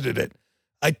visited it.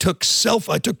 I took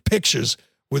pictures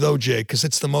with O.J. because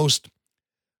it's the most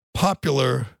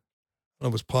popular. I don't know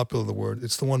if it's popular, the word.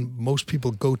 It's the one most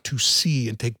people go to see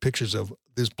and take pictures of.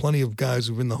 There's plenty of guys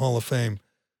who've in the Hall of Fame,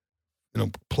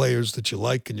 players that you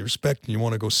like and you respect and you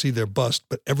want to go see their bust,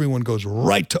 but everyone goes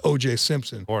right to O.J.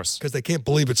 Simpson. Of course. Because they can't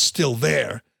believe it's still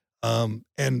there. And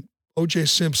O.J.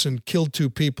 Simpson killed 2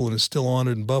 people and is still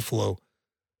honored in Buffalo.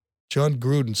 John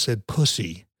Gruden said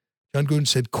pussy. John Gruden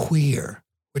said queer.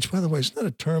 which, by the way, is not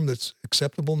a term that's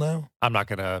acceptable now. I'm not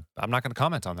gonna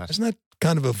comment on that. Hasn't that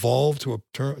kind of evolved to a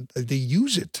term? They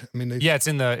use it. I mean, yeah, it's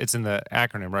in the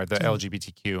acronym, right? The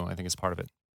LGBTQ, I think, is part of it.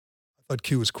 I thought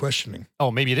Q was questioning.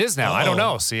 Oh, maybe it is now. I don't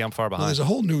know. See, I'm far behind. Well, there's a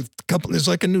whole new couple. There's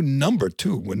like a new number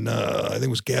too. When I think it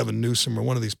was Gavin Newsom or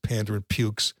one of these pandering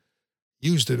pukes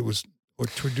used it. It was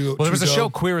Trudeau. Well, there was a show,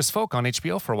 Queer as Folk, on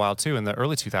HBO for a while too, in the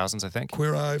early 2000s, I think.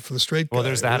 Queer Eye for the Straight guy. Well,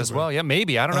 there's that as well. Yeah,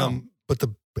 maybe. I don't know. But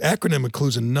the acronym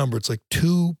includes a number. It's like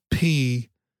 2P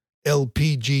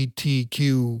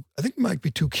LPGTQ. I think it might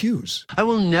be 2 Qs. I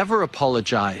will never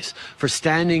apologize for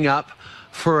standing up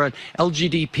for an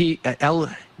LBG. So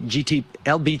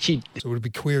it would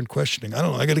be queer and questioning. I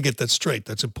don't know. I got to get that straight.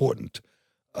 That's important.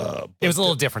 It was a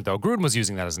little different, though. Gruden was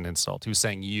using that as an insult. He was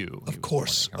saying you. Of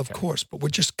course. But we're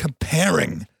just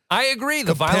comparing. I agree.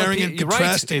 The comparing violent, and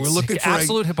contrasting. Right. We're looking for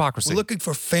absolute hypocrisy. We're looking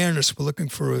for fairness. We're looking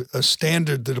for a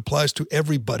standard that applies to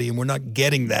everybody, and we're not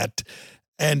getting that.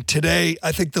 And today,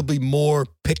 I think there'll be more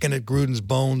picking at Gruden's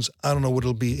bones. I don't know what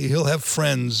it'll be. He'll have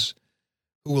friends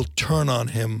who will turn on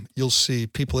him. You'll see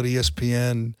people at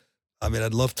ESPN. I mean,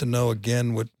 I'd love to know,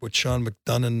 again, what Sean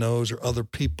McDonough knows or other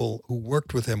people who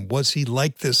worked with him. Was he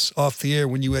like this off the air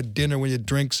when you had dinner, when you had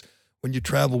drinks, when you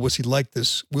travel? Was he like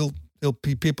this? There'll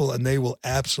be people, and they will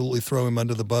absolutely throw him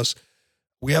under the bus.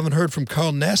 We haven't heard from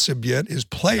Carl Nassib yet, his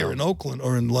player in Oakland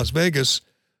or in Las Vegas,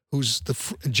 who's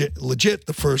legit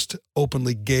the first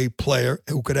openly gay player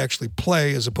who could actually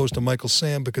play as opposed to Michael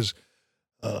Sam, because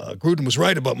Gruden was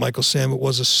right about Michael Sam. It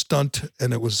was a stunt,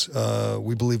 and it was,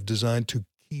 we believe, designed to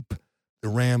keep the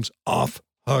Rams off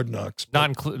Hard Knocks.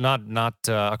 Not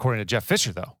according to Jeff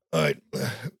Fisher, though. All right.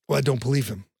 Well, I don't believe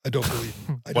him. I don't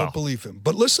believe him.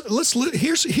 But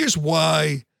here's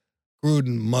why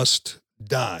Gruden must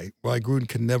die, why Gruden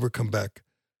can never come back.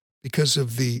 Because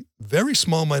of the very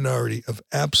small minority of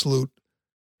absolute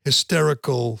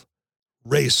hysterical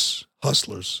race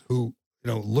hustlers who,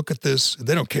 look at this.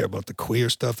 They don't care about the queer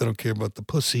stuff. They don't care about the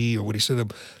pussy or what he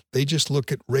said. They just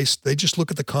look at race. They just look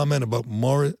at the comment about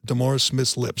DeMaurice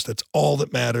Smith's lips. That's all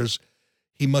that matters.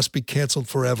 He must be canceled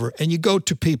forever. And you go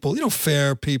to people,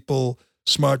 fair people,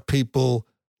 smart people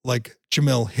like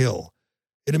Jemele Hill.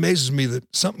 It amazes me that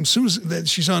as soon as that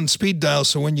she's on speed dial,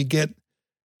 so when you get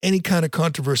any kind of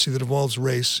controversy that involves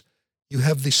race, you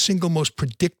have the single most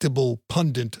predictable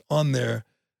pundit on there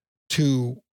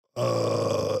to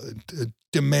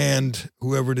demand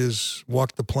whoever it is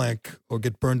walk the plank or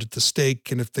get burned at the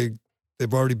stake. And if they've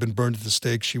already been burned at the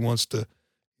stake, she wants to,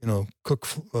 cook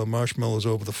marshmallows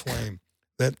over the flame.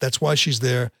 That's why she's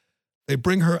there. They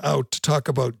bring her out to talk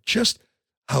about just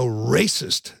how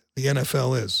racist the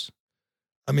NFL is.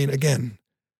 I mean, again,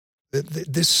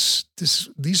 these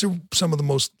are some of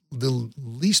the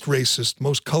least racist,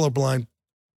 most colorblind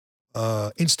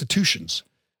institutions.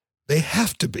 They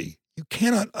have to be. You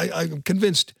cannot. I'm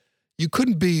convinced you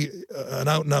couldn't be an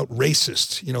out and out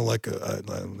racist. Like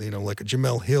a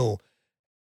Jemele Hill,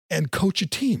 and coach a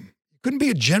team. You couldn't be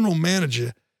a general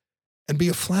manager and be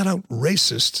a flat out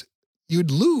racist.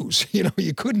 You'd lose.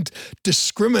 You couldn't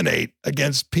discriminate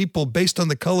against people based on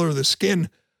the color of the skin.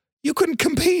 You couldn't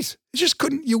compete. You just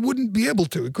couldn't. You wouldn't be able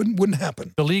to. It wouldn't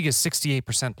happen. The league is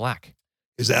 68% black.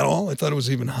 Is that all? I thought it was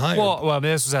even higher. Well,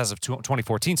 this was as of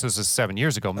 2014, so this is 7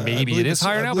 years ago. Maybe it is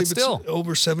higher now, but still.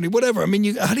 Over 70, whatever. I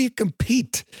mean, how do you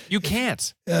compete? You can't.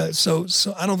 So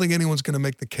I don't think anyone's going to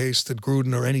make the case that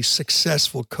Gruden or any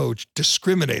successful coach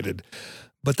discriminated.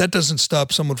 But that doesn't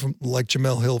stop someone like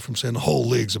Jemele Hill from saying the whole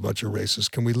league's about your races.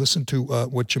 Can we listen to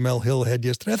what Jemele Hill had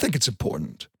yesterday? I think it's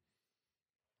important.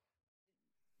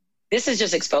 This is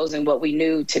just exposing what we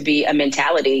knew to be a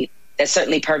mentality that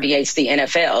certainly permeates the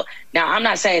NFL. Now, I'm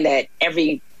not saying that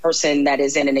every person that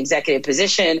is in an executive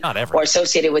position or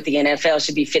associated with the NFL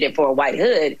should be fitted for a white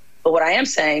hood. But what I am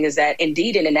saying is that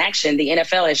indeed in action, the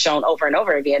NFL has shown over and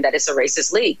over again that it's a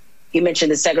racist league. You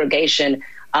mentioned the segregation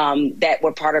that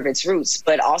were part of its roots,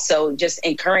 but also just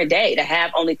in current day to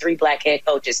have only 3 black head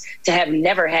coaches, to have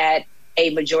never had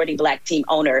a majority black team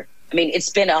owner. I mean, it's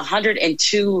been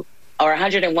 102 or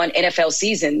 101 NFL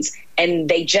seasons, and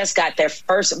they just got their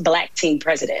first black team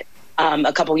president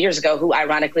a couple years ago, who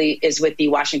ironically is with the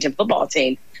Washington football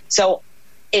team. So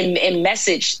in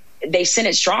message, they sent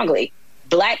it strongly.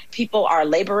 Black people are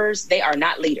laborers. They are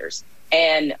not leaders.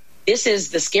 And this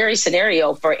is the scary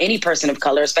scenario for any person of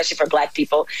color, especially for black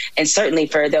people, and certainly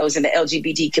for those in the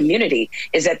LGBT community,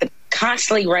 is that they're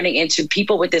constantly running into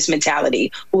people with this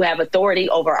mentality who have authority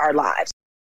over our lives.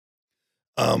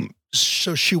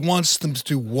 So she wants them to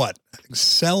do what?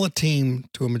 Sell a team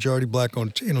to a majority black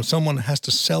owned. Someone has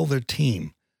to sell their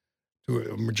team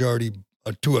to a majority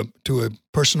to a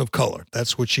person of color.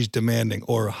 That's what she's demanding,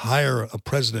 or hire a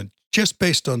president just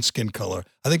based on skin color.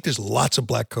 I think there's lots of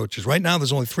black coaches. Right now,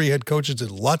 there's only 3 head coaches.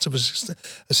 There's lots of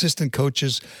assistant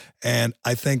coaches, and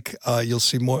I think you'll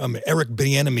see more. I mean, Eric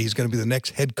Bieniemy is going to be the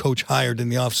next head coach hired in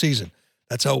the offseason.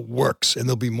 That's how it works, and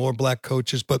there'll be more black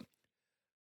coaches. But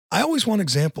I always want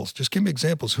examples. Just give me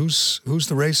examples. Who's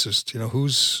the racist? You know,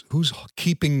 who's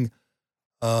keeping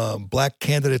black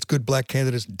candidates, good black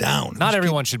candidates, down? Not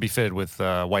everyone should be fitted with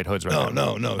white hoods right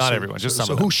now. No. Not everyone, just some of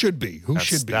them. So who should be? Who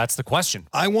should be? That's the question.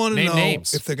 I want to know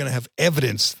names. if they're going to have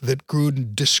evidence that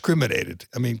Gruden discriminated.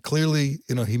 I mean, clearly,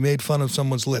 he made fun of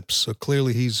someone's lips, so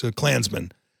clearly he's a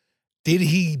Klansman. Did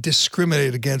he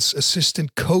discriminate against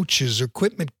assistant coaches or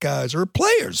equipment guys or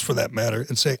players, for that matter,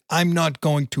 and say, I'm not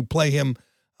going to play him,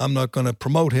 I'm not going to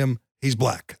promote him, he's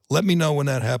black? Let me know when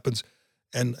that happens.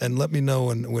 And let me know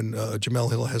when Jemele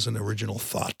Hill has an original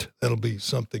thought. That'll be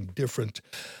something different.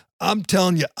 I'm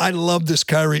telling you, I love this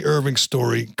Kyrie Irving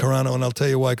story, Carano, and I'll tell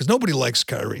you why. Because nobody likes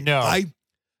Kyrie. No, I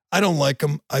don't like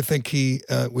him. I think he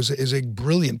is a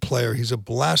brilliant player. He's a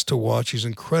blast to watch. He's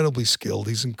incredibly skilled.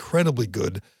 He's incredibly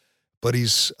good, but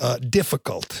he's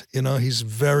difficult. He's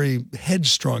very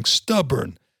headstrong,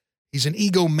 stubborn. He's an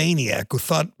egomaniac who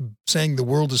thought saying the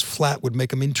world is flat would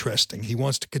make him interesting. He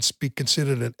wants to be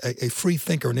considered a free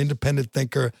thinker, an independent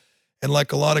thinker. And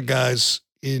like a lot of guys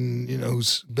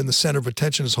who's been the center of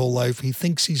attention his whole life, he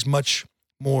thinks he's much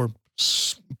more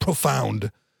profound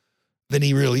than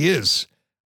he really is.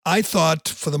 I thought,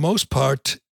 for the most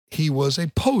part, he was a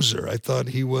poser. I thought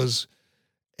he was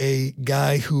a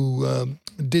guy who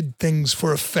did things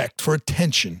for effect, for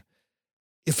attention.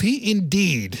 If he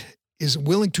indeed is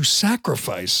willing to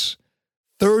sacrifice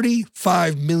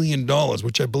 $35 million,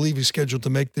 which I believe he's scheduled to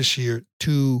make this year,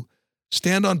 to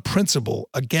stand on principle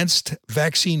against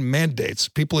vaccine mandates.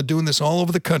 People are doing this all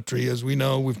over the country. As we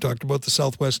know, we've talked about the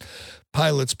Southwest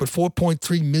pilots, but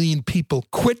 4.3 million people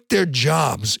quit their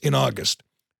jobs in August.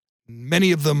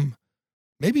 Many of them,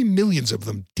 maybe millions of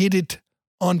them, did it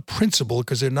on principle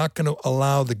because they're not going to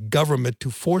allow the government to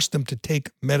force them to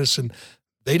take medicine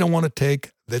they don't want to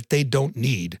take, that they don't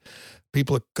need.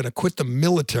 People are going to quit the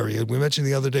military. We mentioned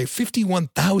the other day,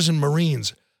 51,000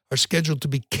 Marines are scheduled to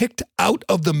be kicked out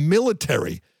of the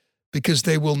military because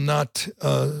they will not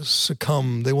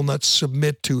succumb. They will not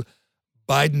submit to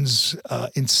Biden's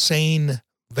insane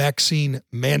vaccine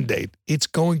mandate. It's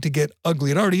going to get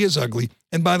ugly. It already is ugly.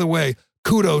 And by the way,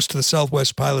 kudos to the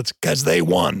Southwest pilots because they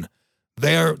won.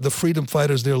 They're the freedom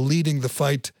fighters. They're leading the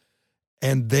fight.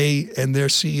 And they and their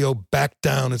CEO backed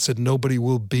down and said nobody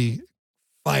will be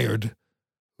fired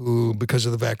because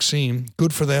of the vaccine.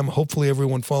 Good for them. Hopefully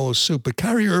everyone follows suit. But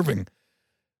Kyrie Irving,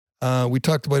 we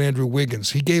talked about Andrew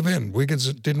Wiggins. He gave in.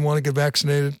 Wiggins didn't want to get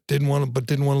vaccinated, didn't want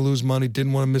to lose money,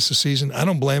 didn't want to miss the season. I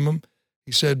don't blame him.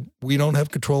 He said, we don't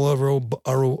have control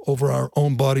over our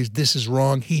own bodies. This is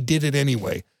wrong. He did it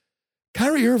anyway.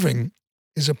 Kyrie Irving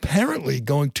is apparently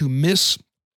going to miss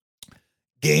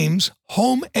games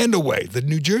home and away. The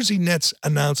New Jersey Nets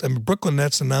Brooklyn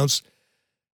Nets announced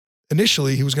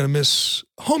initially he was going to miss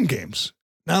home games.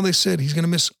 Now they said he's going to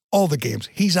miss all the games.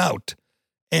 He's out.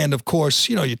 And of course,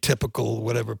 your typical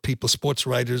sports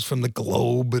writers from the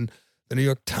Globe and the New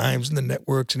York Times and the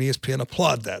networks and ESPN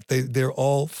applaud that. They're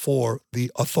all for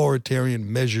the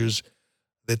authoritarian measures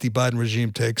that the Biden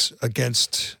regime takes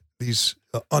against these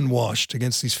unwashed,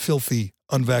 against these filthy,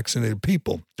 unvaccinated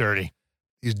people. Dirty.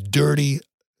 These dirty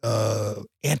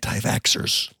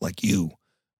anti-vaxxers like you.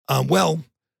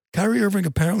 Kyrie Irving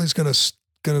apparently is going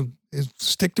to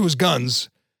stick to his guns.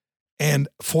 And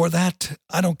for that,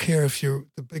 I don't care if you're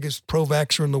the biggest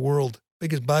pro-vaxxer in the world,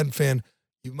 biggest Biden fan,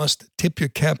 you must tip your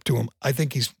cap to him. I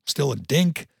think he's still a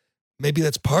dink. Maybe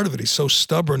that's part of it. He's so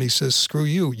stubborn. He says, screw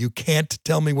you. You can't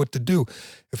tell me what to do.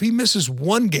 If he misses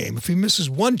one game, if he misses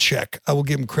one check, I will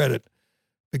give him credit.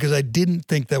 Because I didn't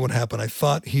think that would happen. I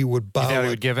thought he would bow. You thought he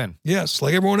would give in. Yes,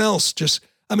 like everyone else.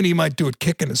 He might do it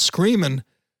kicking and screaming,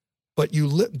 but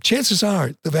chances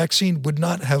are the vaccine would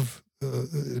not have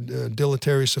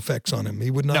deleterious effects on him.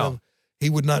 He would not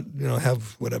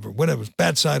have whatever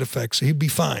bad side effects. He'd be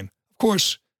fine. Of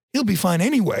course, he'll be fine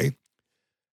anyway.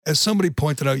 As somebody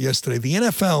pointed out yesterday, the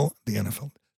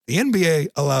NBA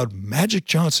allowed Magic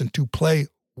Johnson to play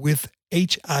with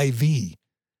HIV,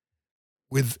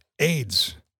 with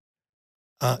AIDS.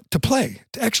 To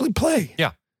actually play.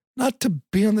 Yeah. Not to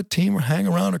be on the team or hang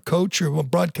around or coach or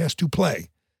broadcast, to play.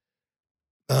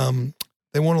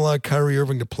 They won't allow Kyrie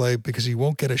Irving to play because he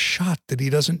won't get a shot that he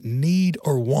doesn't need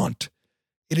or want.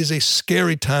 It is a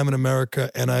scary time in America,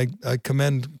 and I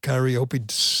commend Kyrie. I hope he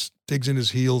digs in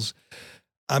his heels.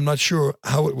 I'm not sure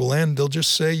how it will end. They'll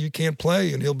just say you can't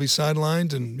play, and he'll be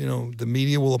sidelined, and the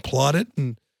media will applaud it,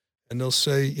 and they'll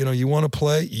say, you want to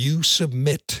play, you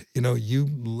submit,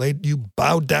 you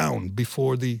bow down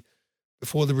before the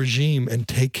regime and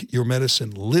take your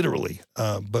medicine literally.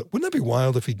 But wouldn't that be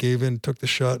wild if he gave in, took the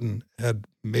shot, and had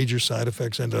major side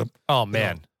effects? End up. Oh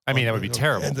man, that would be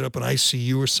terrible. Ended up in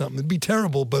ICU or something. It'd be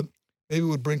terrible, but maybe it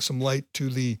would bring some light to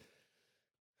these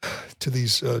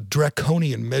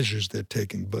draconian measures they're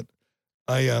taking. But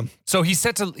so he's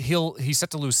set to lose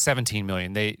 $17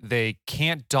 million. They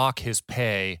can't dock his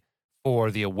pay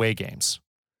for the away games.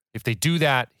 If they do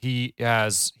that, he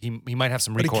might have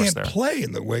some recourse there. But he can't play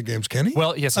in the away games, can he?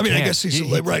 Well, yes, I mean, I guess he's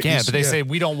right. He can, but they say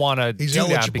we don't want to do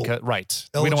that because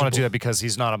eligible. We don't want to do that because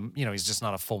he's not he's just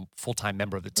not a full-time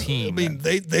member of the team. I mean,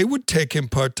 they would take him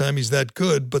part-time. He's that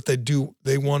good, but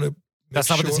they want to. That's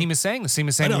not what the team is saying. The team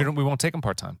is saying we won't take him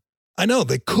part-time. I know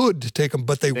they could take him,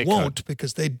 but they won't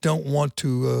because they don't want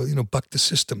to buck the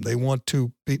system. They want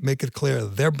to make it clear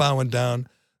they're bowing down.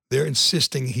 They're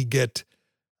insisting he get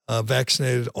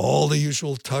vaccinated. All the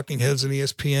usual talking heads in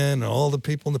ESPN and all the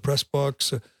people in the press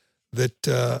box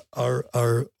that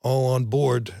are all on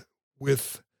board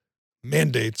with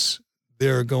mandates,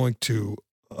 they're going to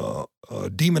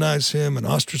demonize him and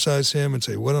ostracize him and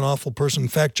say, what an awful person. In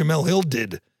fact, Jamel Hill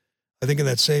did, I think in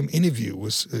that same interview,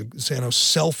 was saying how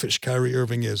selfish Kyrie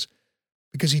Irving is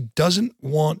because he doesn't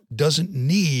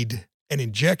need an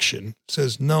injection,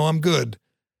 says, no, I'm good.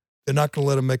 They're not going to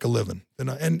let him make a living. They're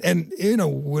not, and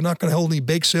we're not going to hold any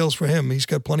bake sales for him. He's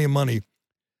got plenty of money.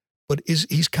 But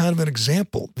he's kind of an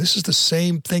example. This is the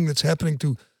same thing that's happening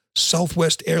to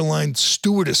Southwest Airlines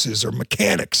stewardesses or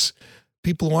mechanics,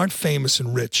 people who aren't famous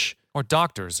and rich. Or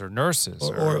doctors or nurses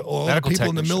or medical people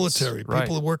in the military,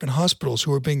 people who work in hospitals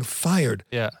who are being fired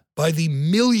by the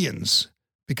millions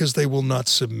because they will not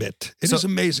submit. It is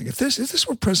amazing. If this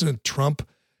were President Trump,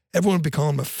 everyone would be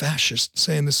calling him a fascist,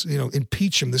 saying this,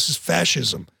 impeach him. This is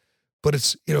fascism. But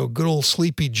it's, good old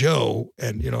Sleepy Joe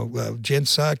and, Jen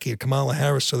Psaki and Kamala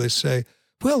Harris. So they say,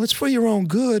 well, it's for your own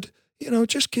good.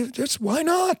 Why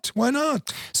not? Why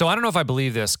not? So I don't know if I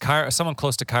believe this. Someone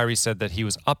close to Kyrie said that he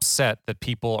was upset that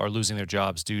people are losing their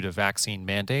jobs due to vaccine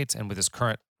mandates. And with his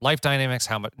current life dynamics,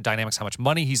 how much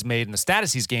money he's made, and the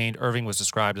status he's gained, Irving was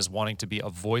described as wanting to be a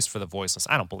voice for the voiceless.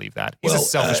 I don't believe that. He's a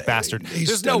selfish bastard.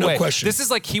 There's no way. Question. This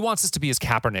is like he wants this to be his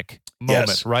Kaepernick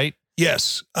moment, right?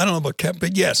 Yes. I don't know about Kaepernick,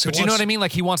 but yes. But you know what I mean?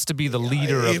 Like he wants to be the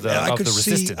leader of the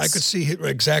resistance. I could see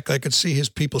exactly. I could see his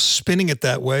people spinning it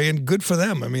that way, and good for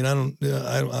them. I mean,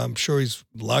 I'm sure he's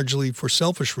largely for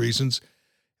selfish reasons,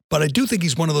 but I do think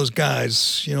he's one of those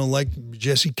guys, like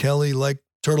Jesse Kelly, like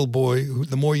Turtle Boy, who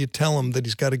the more you tell him that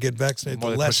he's got to get vaccinated, the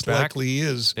less likely he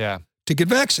is to get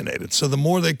vaccinated. So the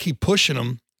more they keep pushing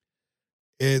him,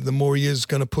 the more he is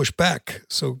going to push back.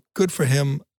 So good for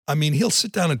him. I mean, he'll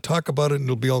sit down and talk about it, and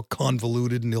it'll be all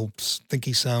convoluted, and he'll think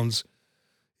he sounds,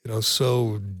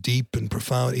 so deep and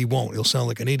profound. He won't. He'll sound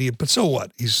like an idiot, but so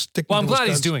what? He's sticking to I'm glad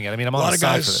he's doing it. I mean, I'm on the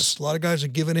side for this. A lot of guys are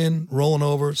giving in, rolling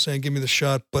over, saying, give me the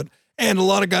shot. And a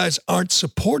lot of guys aren't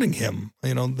supporting him.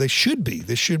 They should be.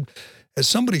 They should. As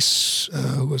somebody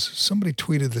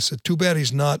tweeted this, said, too bad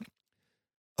he's not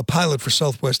a pilot for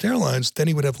Southwest Airlines. Then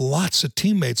he would have lots of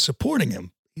teammates supporting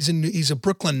him. He's a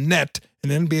Brooklyn Net,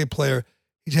 an NBA player.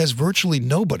 He has virtually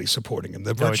nobody supporting him.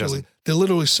 They're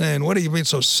literally saying, what are you being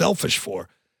so selfish for?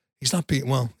 He's not being,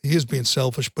 he is being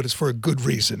selfish, but it's for a good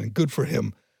reason and good for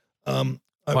him. Want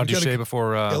to do Shea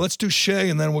before? Let's do Shea,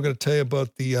 and then we're going to tell you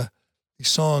about the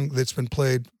song that's been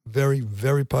played, very,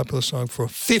 very popular song for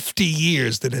 50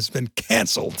 years that has been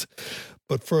canceled.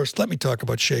 But first, let me talk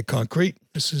about Shea Concrete.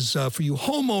 This is for you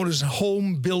homeowners and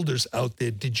home builders out there.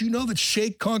 Did you know that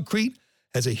Shea Concrete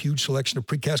has a huge selection of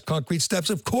precast concrete steps?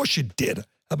 Of course you did.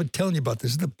 I've been telling you about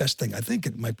this. This is the best thing. I think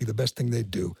it might be the best thing they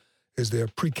do is their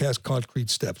precast concrete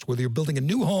steps. Whether you're building a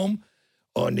new home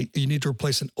or you need to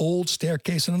replace an old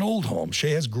staircase in an old home,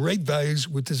 Shea has great values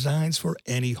with designs for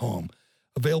any home.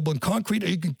 Available in concrete, or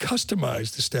you can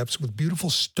customize the steps with beautiful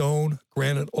stone,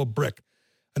 granite, or brick.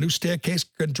 A new staircase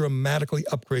can dramatically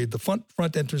upgrade the front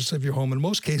entrance of your home. In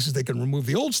most cases, they can remove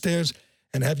the old stairs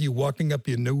and have you walking up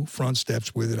your new front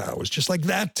steps within hours. Just like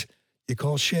that, you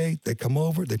call Shea, they come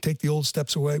over, they take the old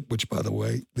steps away, which, by the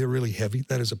way, they're really heavy.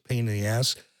 That is a pain in the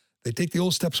ass. They take the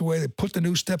old steps away, they put the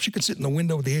new steps. You can sit in the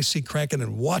window with the AC cranking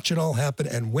and watch it all happen.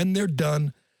 And when they're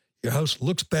done, your house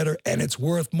looks better and it's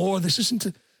worth more. This isn't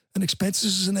an expense.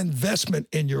 This is an investment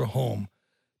in your home.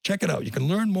 Check it out. You can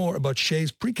learn more about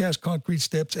Shea's precast concrete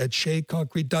steps at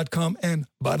sheaconcrete.com. And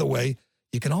by the way,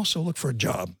 you can also look for a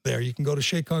job there. You can go to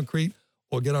Shea Concrete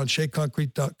or get on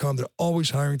sheaconcrete.com. They're always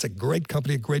hiring. It's a great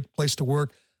company, a great place to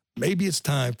work. maybe it's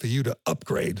time for you to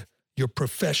upgrade your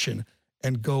profession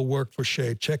and go work for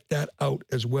Shea. Check that out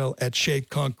as well at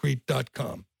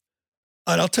SheaConcrete.com.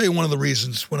 And I'll tell you one of the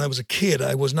reasons. When I was a kid,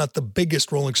 I was not the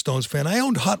biggest Rolling Stones fan. I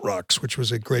owned Hot Rocks, which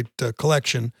was a great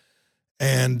collection.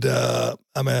 And I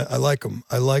like them.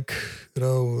 I like,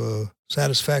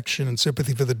 Satisfaction and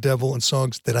Sympathy for the Devil and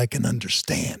songs that I can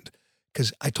understand.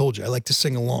 Because I told you, I like to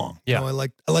sing along. Yeah. I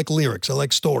like lyrics. I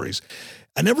like stories.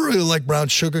 I never really liked Brown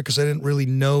Sugar because I didn't really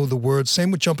know the words.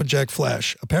 Same with Jumpin' Jack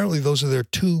Flash. Apparently, those are their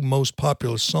two most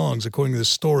popular songs, according to this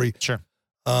story. Sure.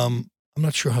 I'm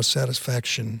not sure how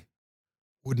Satisfaction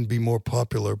wouldn't be more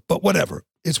popular, but whatever.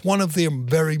 It's one of their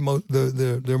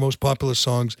their most popular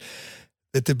songs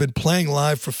that they've been playing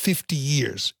live for 50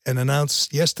 years. And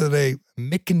announced yesterday,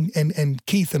 Mick and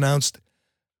Keith announced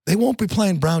they won't be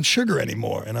playing Brown Sugar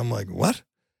anymore. And I'm like, what?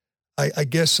 I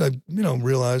guess I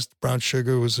realized Brown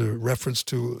Sugar was a reference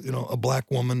to, a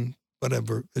black woman,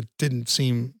 whatever. It didn't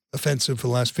seem offensive for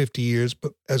the last 50 years,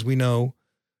 but as we know,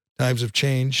 times have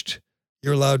changed.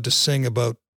 You're allowed to sing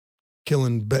about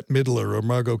killing Bette Midler or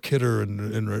Margot Kidder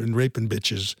and raping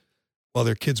bitches while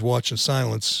their kids watch in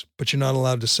silence, but you're not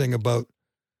allowed to sing about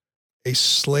a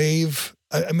slave.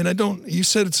 You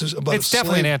said it's about It's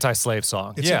definitely an anti-slave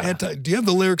song. It's an do you have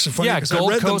the lyrics in front of you? Yeah,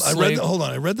 Gold Coast Slave.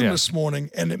 I read them this morning,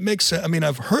 and it makes sense.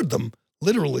 I've heard them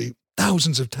literally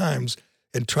thousands of times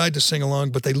and tried to sing along,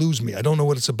 but they lose me. I don't know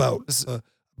what it's about.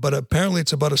 But apparently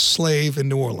it's about a slave in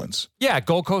New Orleans. Yeah,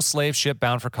 Gold Coast slave ship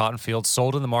bound for cotton fields,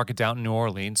 sold in the market down in New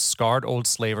Orleans. Scarred old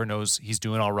slaver knows he's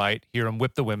doing all right. Hear him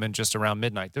whip the women just around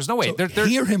midnight. There's no way. So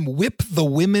hear him whip the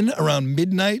women around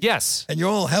midnight? Yes. And you're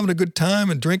all having a good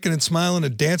time and drinking and smiling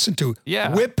and dancing to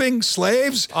whipping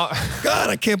slaves? God,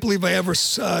 I can't believe I ever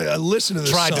listened to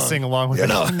this tried song. to sing along with it.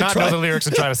 Not know the lyrics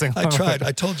and try to sing along I tried.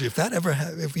 I told you,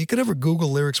 if you could ever Google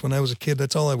lyrics when I was a kid,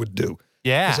 that's all I would do.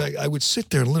 Yeah. Because I would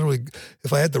sit there and literally,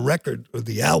 if I had the record or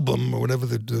the album or whatever,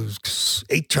 the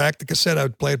 8-track, the cassette, I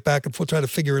would play it back and forth, try to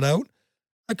figure it out.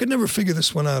 I could never figure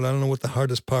this one out. I don't know what the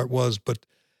hardest part was, but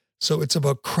so it's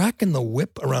about cracking the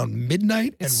whip around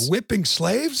midnight and whipping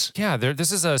slaves? Yeah,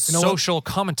 this is a social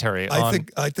commentary. I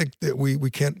think that we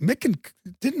can't.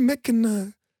 Didn't Mick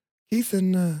and Keith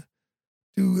and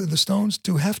do the Stones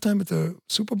do halftime at the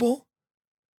Super Bowl?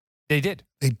 They did.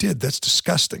 They did. That's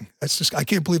disgusting. I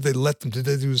can't believe they let them. Did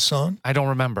they do the song? I don't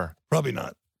remember. Probably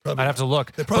not. I'd have to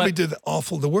look. They probably did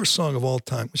the worst song of all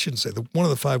time. I shouldn't say one of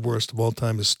the 5 worst of all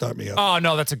time is "Start Me Up." Oh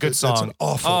no, that's a good song. That's an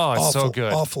it's so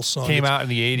good. Awful song. Came out in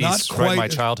the 80s, right in my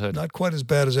childhood. Not quite as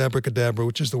bad as Abracadabra,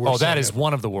 which is the worst. Oh, that song is ever.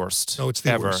 one of the worst. No, it's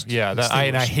the ever. worst. Yeah,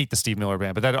 I hate the Steve Miller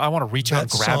Band, but I want to reach out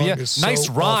and grab you. Nice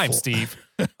rhyme, awful. Steve.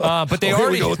 But they here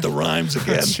already we go with the rhymes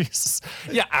again. Jesus.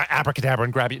 Yeah, Abracadabra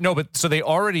and grab you. No, but so they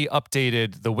already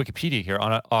updated the Wikipedia here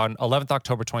on 11th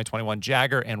October 2021.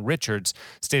 Jagger and Richards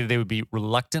stated they would be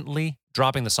reluctantly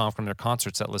dropping the song from their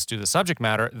concert set list due to the subject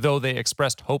matter, though they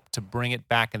expressed hope to bring it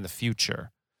back in the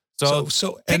future. So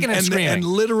kicking and screaming. And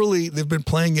literally, they've been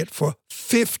playing it for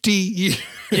 50 years.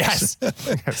 Yes.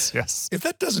 yes. If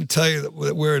that doesn't tell you that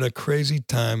we're in a crazy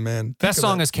time, man. Best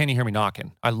song is Can You Hear Me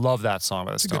Knocking? I love that song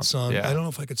by the Stones. It's a good song. Yeah. I don't know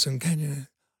if I could sing. Can you?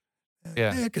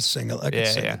 Yeah, I could sing it. I could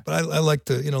sing it. But I like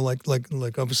to,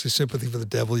 like obviously Sympathy for the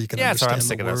Devil. You can understand I'm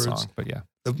sick the of words. that song, but yeah.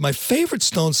 My favorite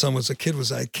Stones song as a kid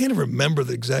was, I can't even remember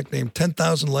the exact name,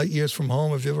 10,000 Light Years from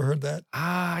Home. Have you ever heard that?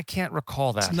 I can't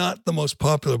recall that. It's not the most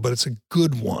popular, but it's a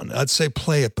good one. I'd say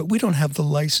play it, but we don't have the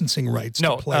licensing rights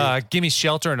to play it. Gimme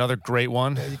Shelter, another great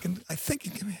one. Yeah, I think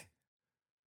you can.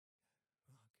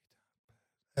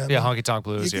 Honky Tonk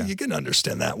Blues, you can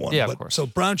understand that one. Yeah, of course. So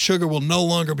Brown Sugar will no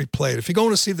longer be played. If you're going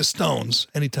to see the Stones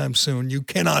anytime soon, you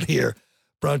cannot hear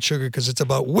Brown Sugar because it's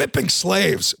about whipping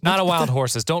slaves. Not a Wild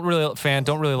Horses. Don't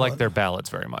really like their ballads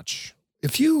very much.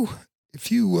 If you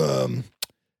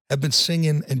have been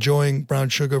singing, enjoying Brown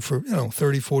Sugar for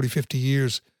 30, 40, 50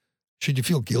 years, should you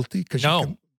feel guilty?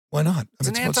 No. Why not? It's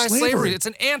an anti-slavery. It's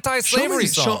an anti-slavery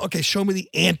song. Show me the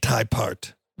anti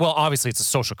part. Well, obviously it's a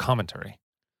social commentary.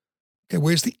 Okay,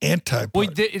 where's the anti part? Well,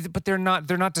 but they're not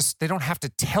just, they don't have to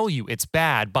tell you it's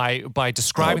bad by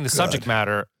describing the subject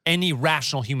matter. Any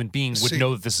rational human being would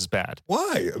know that this is bad.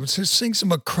 Why? Just sing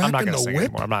some about cracking I'm not the sing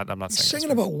whip. Anymore. I'm not singing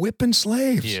about whipping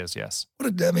slaves. He is, yes. I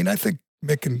think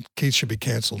Mick and Keith should be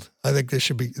canceled. I think they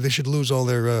should lose all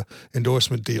their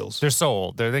endorsement deals. They're so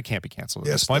old. They can't be canceled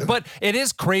at this point. But it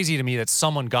is crazy to me that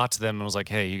someone got to them and was like,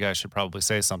 hey, you guys should probably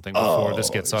say something before this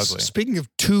gets ugly. Speaking of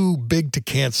too big to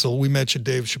cancel, we mentioned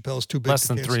Dave Chappelle's too big Less to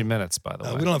than cancel. 3 minutes, by the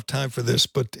way. We don't have time for this,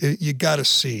 but you got to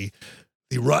see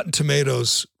the Rotten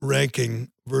Tomatoes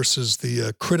ranking versus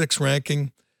the critics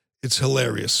ranking. It's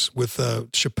hilarious with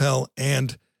Chappelle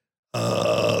and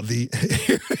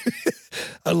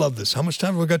I love this. How much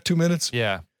time have we got? 2 minutes?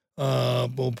 Yeah.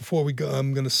 Well, before we go,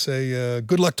 I'm going to say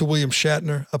good luck to William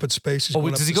Shatner up at space.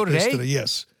 Does he go today?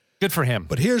 Yes. Good for him.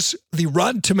 But here's the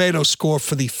Rotten Tomato score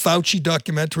for the Fauci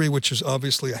documentary, which is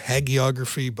obviously a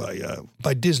hagiography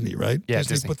by Disney, right? Yeah,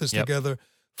 Disney put this together.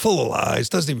 Full of lies.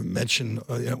 Doesn't even mention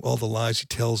all the lies he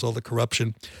tells, all the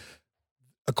corruption.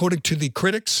 According to the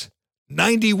critics,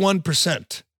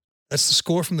 91%. That's the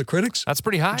score from the critics. That's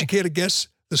pretty high. Would you care to guess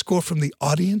the score from the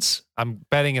audience? I'm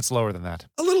betting it's lower than that.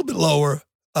 A little bit lower.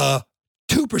 2%.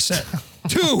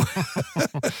 2.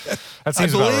 That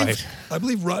seems about right. I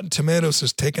believe Rotten Tomatoes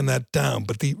has taken that down,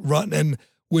 but and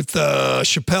with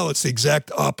Chappelle, it's the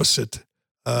exact opposite.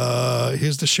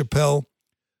 Here's the Chappelle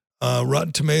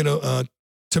Rotten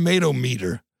Tomato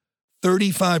meter.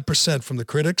 35% from the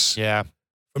critics. Yeah.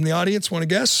 From the audience, want to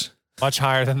guess? Much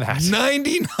higher than that.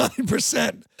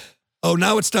 99%. Oh,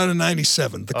 now it's down to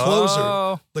 97.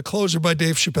 The closer by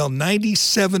Dave Chappelle,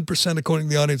 97% according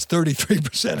to the audience,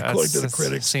 33% according to the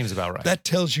critics. Seems about right. That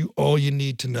tells you all you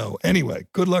need to know. Anyway,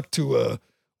 good luck to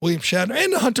William Shatner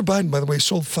and Hunter Biden, by the way. He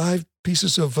sold 5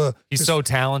 pieces of... He's so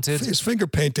talented. His finger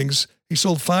paintings. He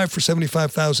sold 5 for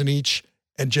 $75,000 each.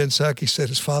 And Jen Psaki said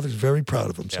his father's very proud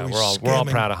of him. Yeah, so we're all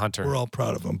proud of Hunter. We're all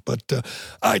proud of him. But all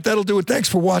right, that'll do it. Thanks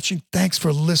for watching. Thanks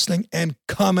for listening and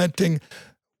commenting.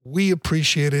 We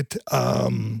appreciate it.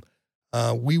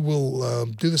 We will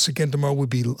do this again tomorrow. We'll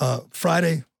be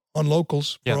Friday on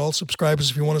Locals for all subscribers.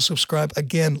 If you want to subscribe,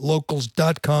 again,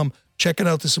 locals.com. Check it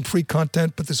out. There's some free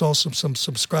content, but there's also some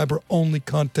subscriber-only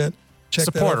content. Check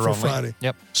Supporter that out for only. Friday.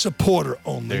 Yep. Supporter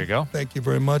only. There you go. Thank you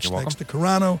very much. You're Thanks to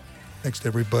Carano. Thanks to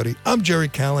everybody. I'm Jerry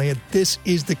Callahan. This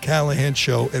is The Callahan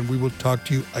Show, and we will talk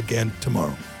to you again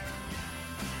tomorrow.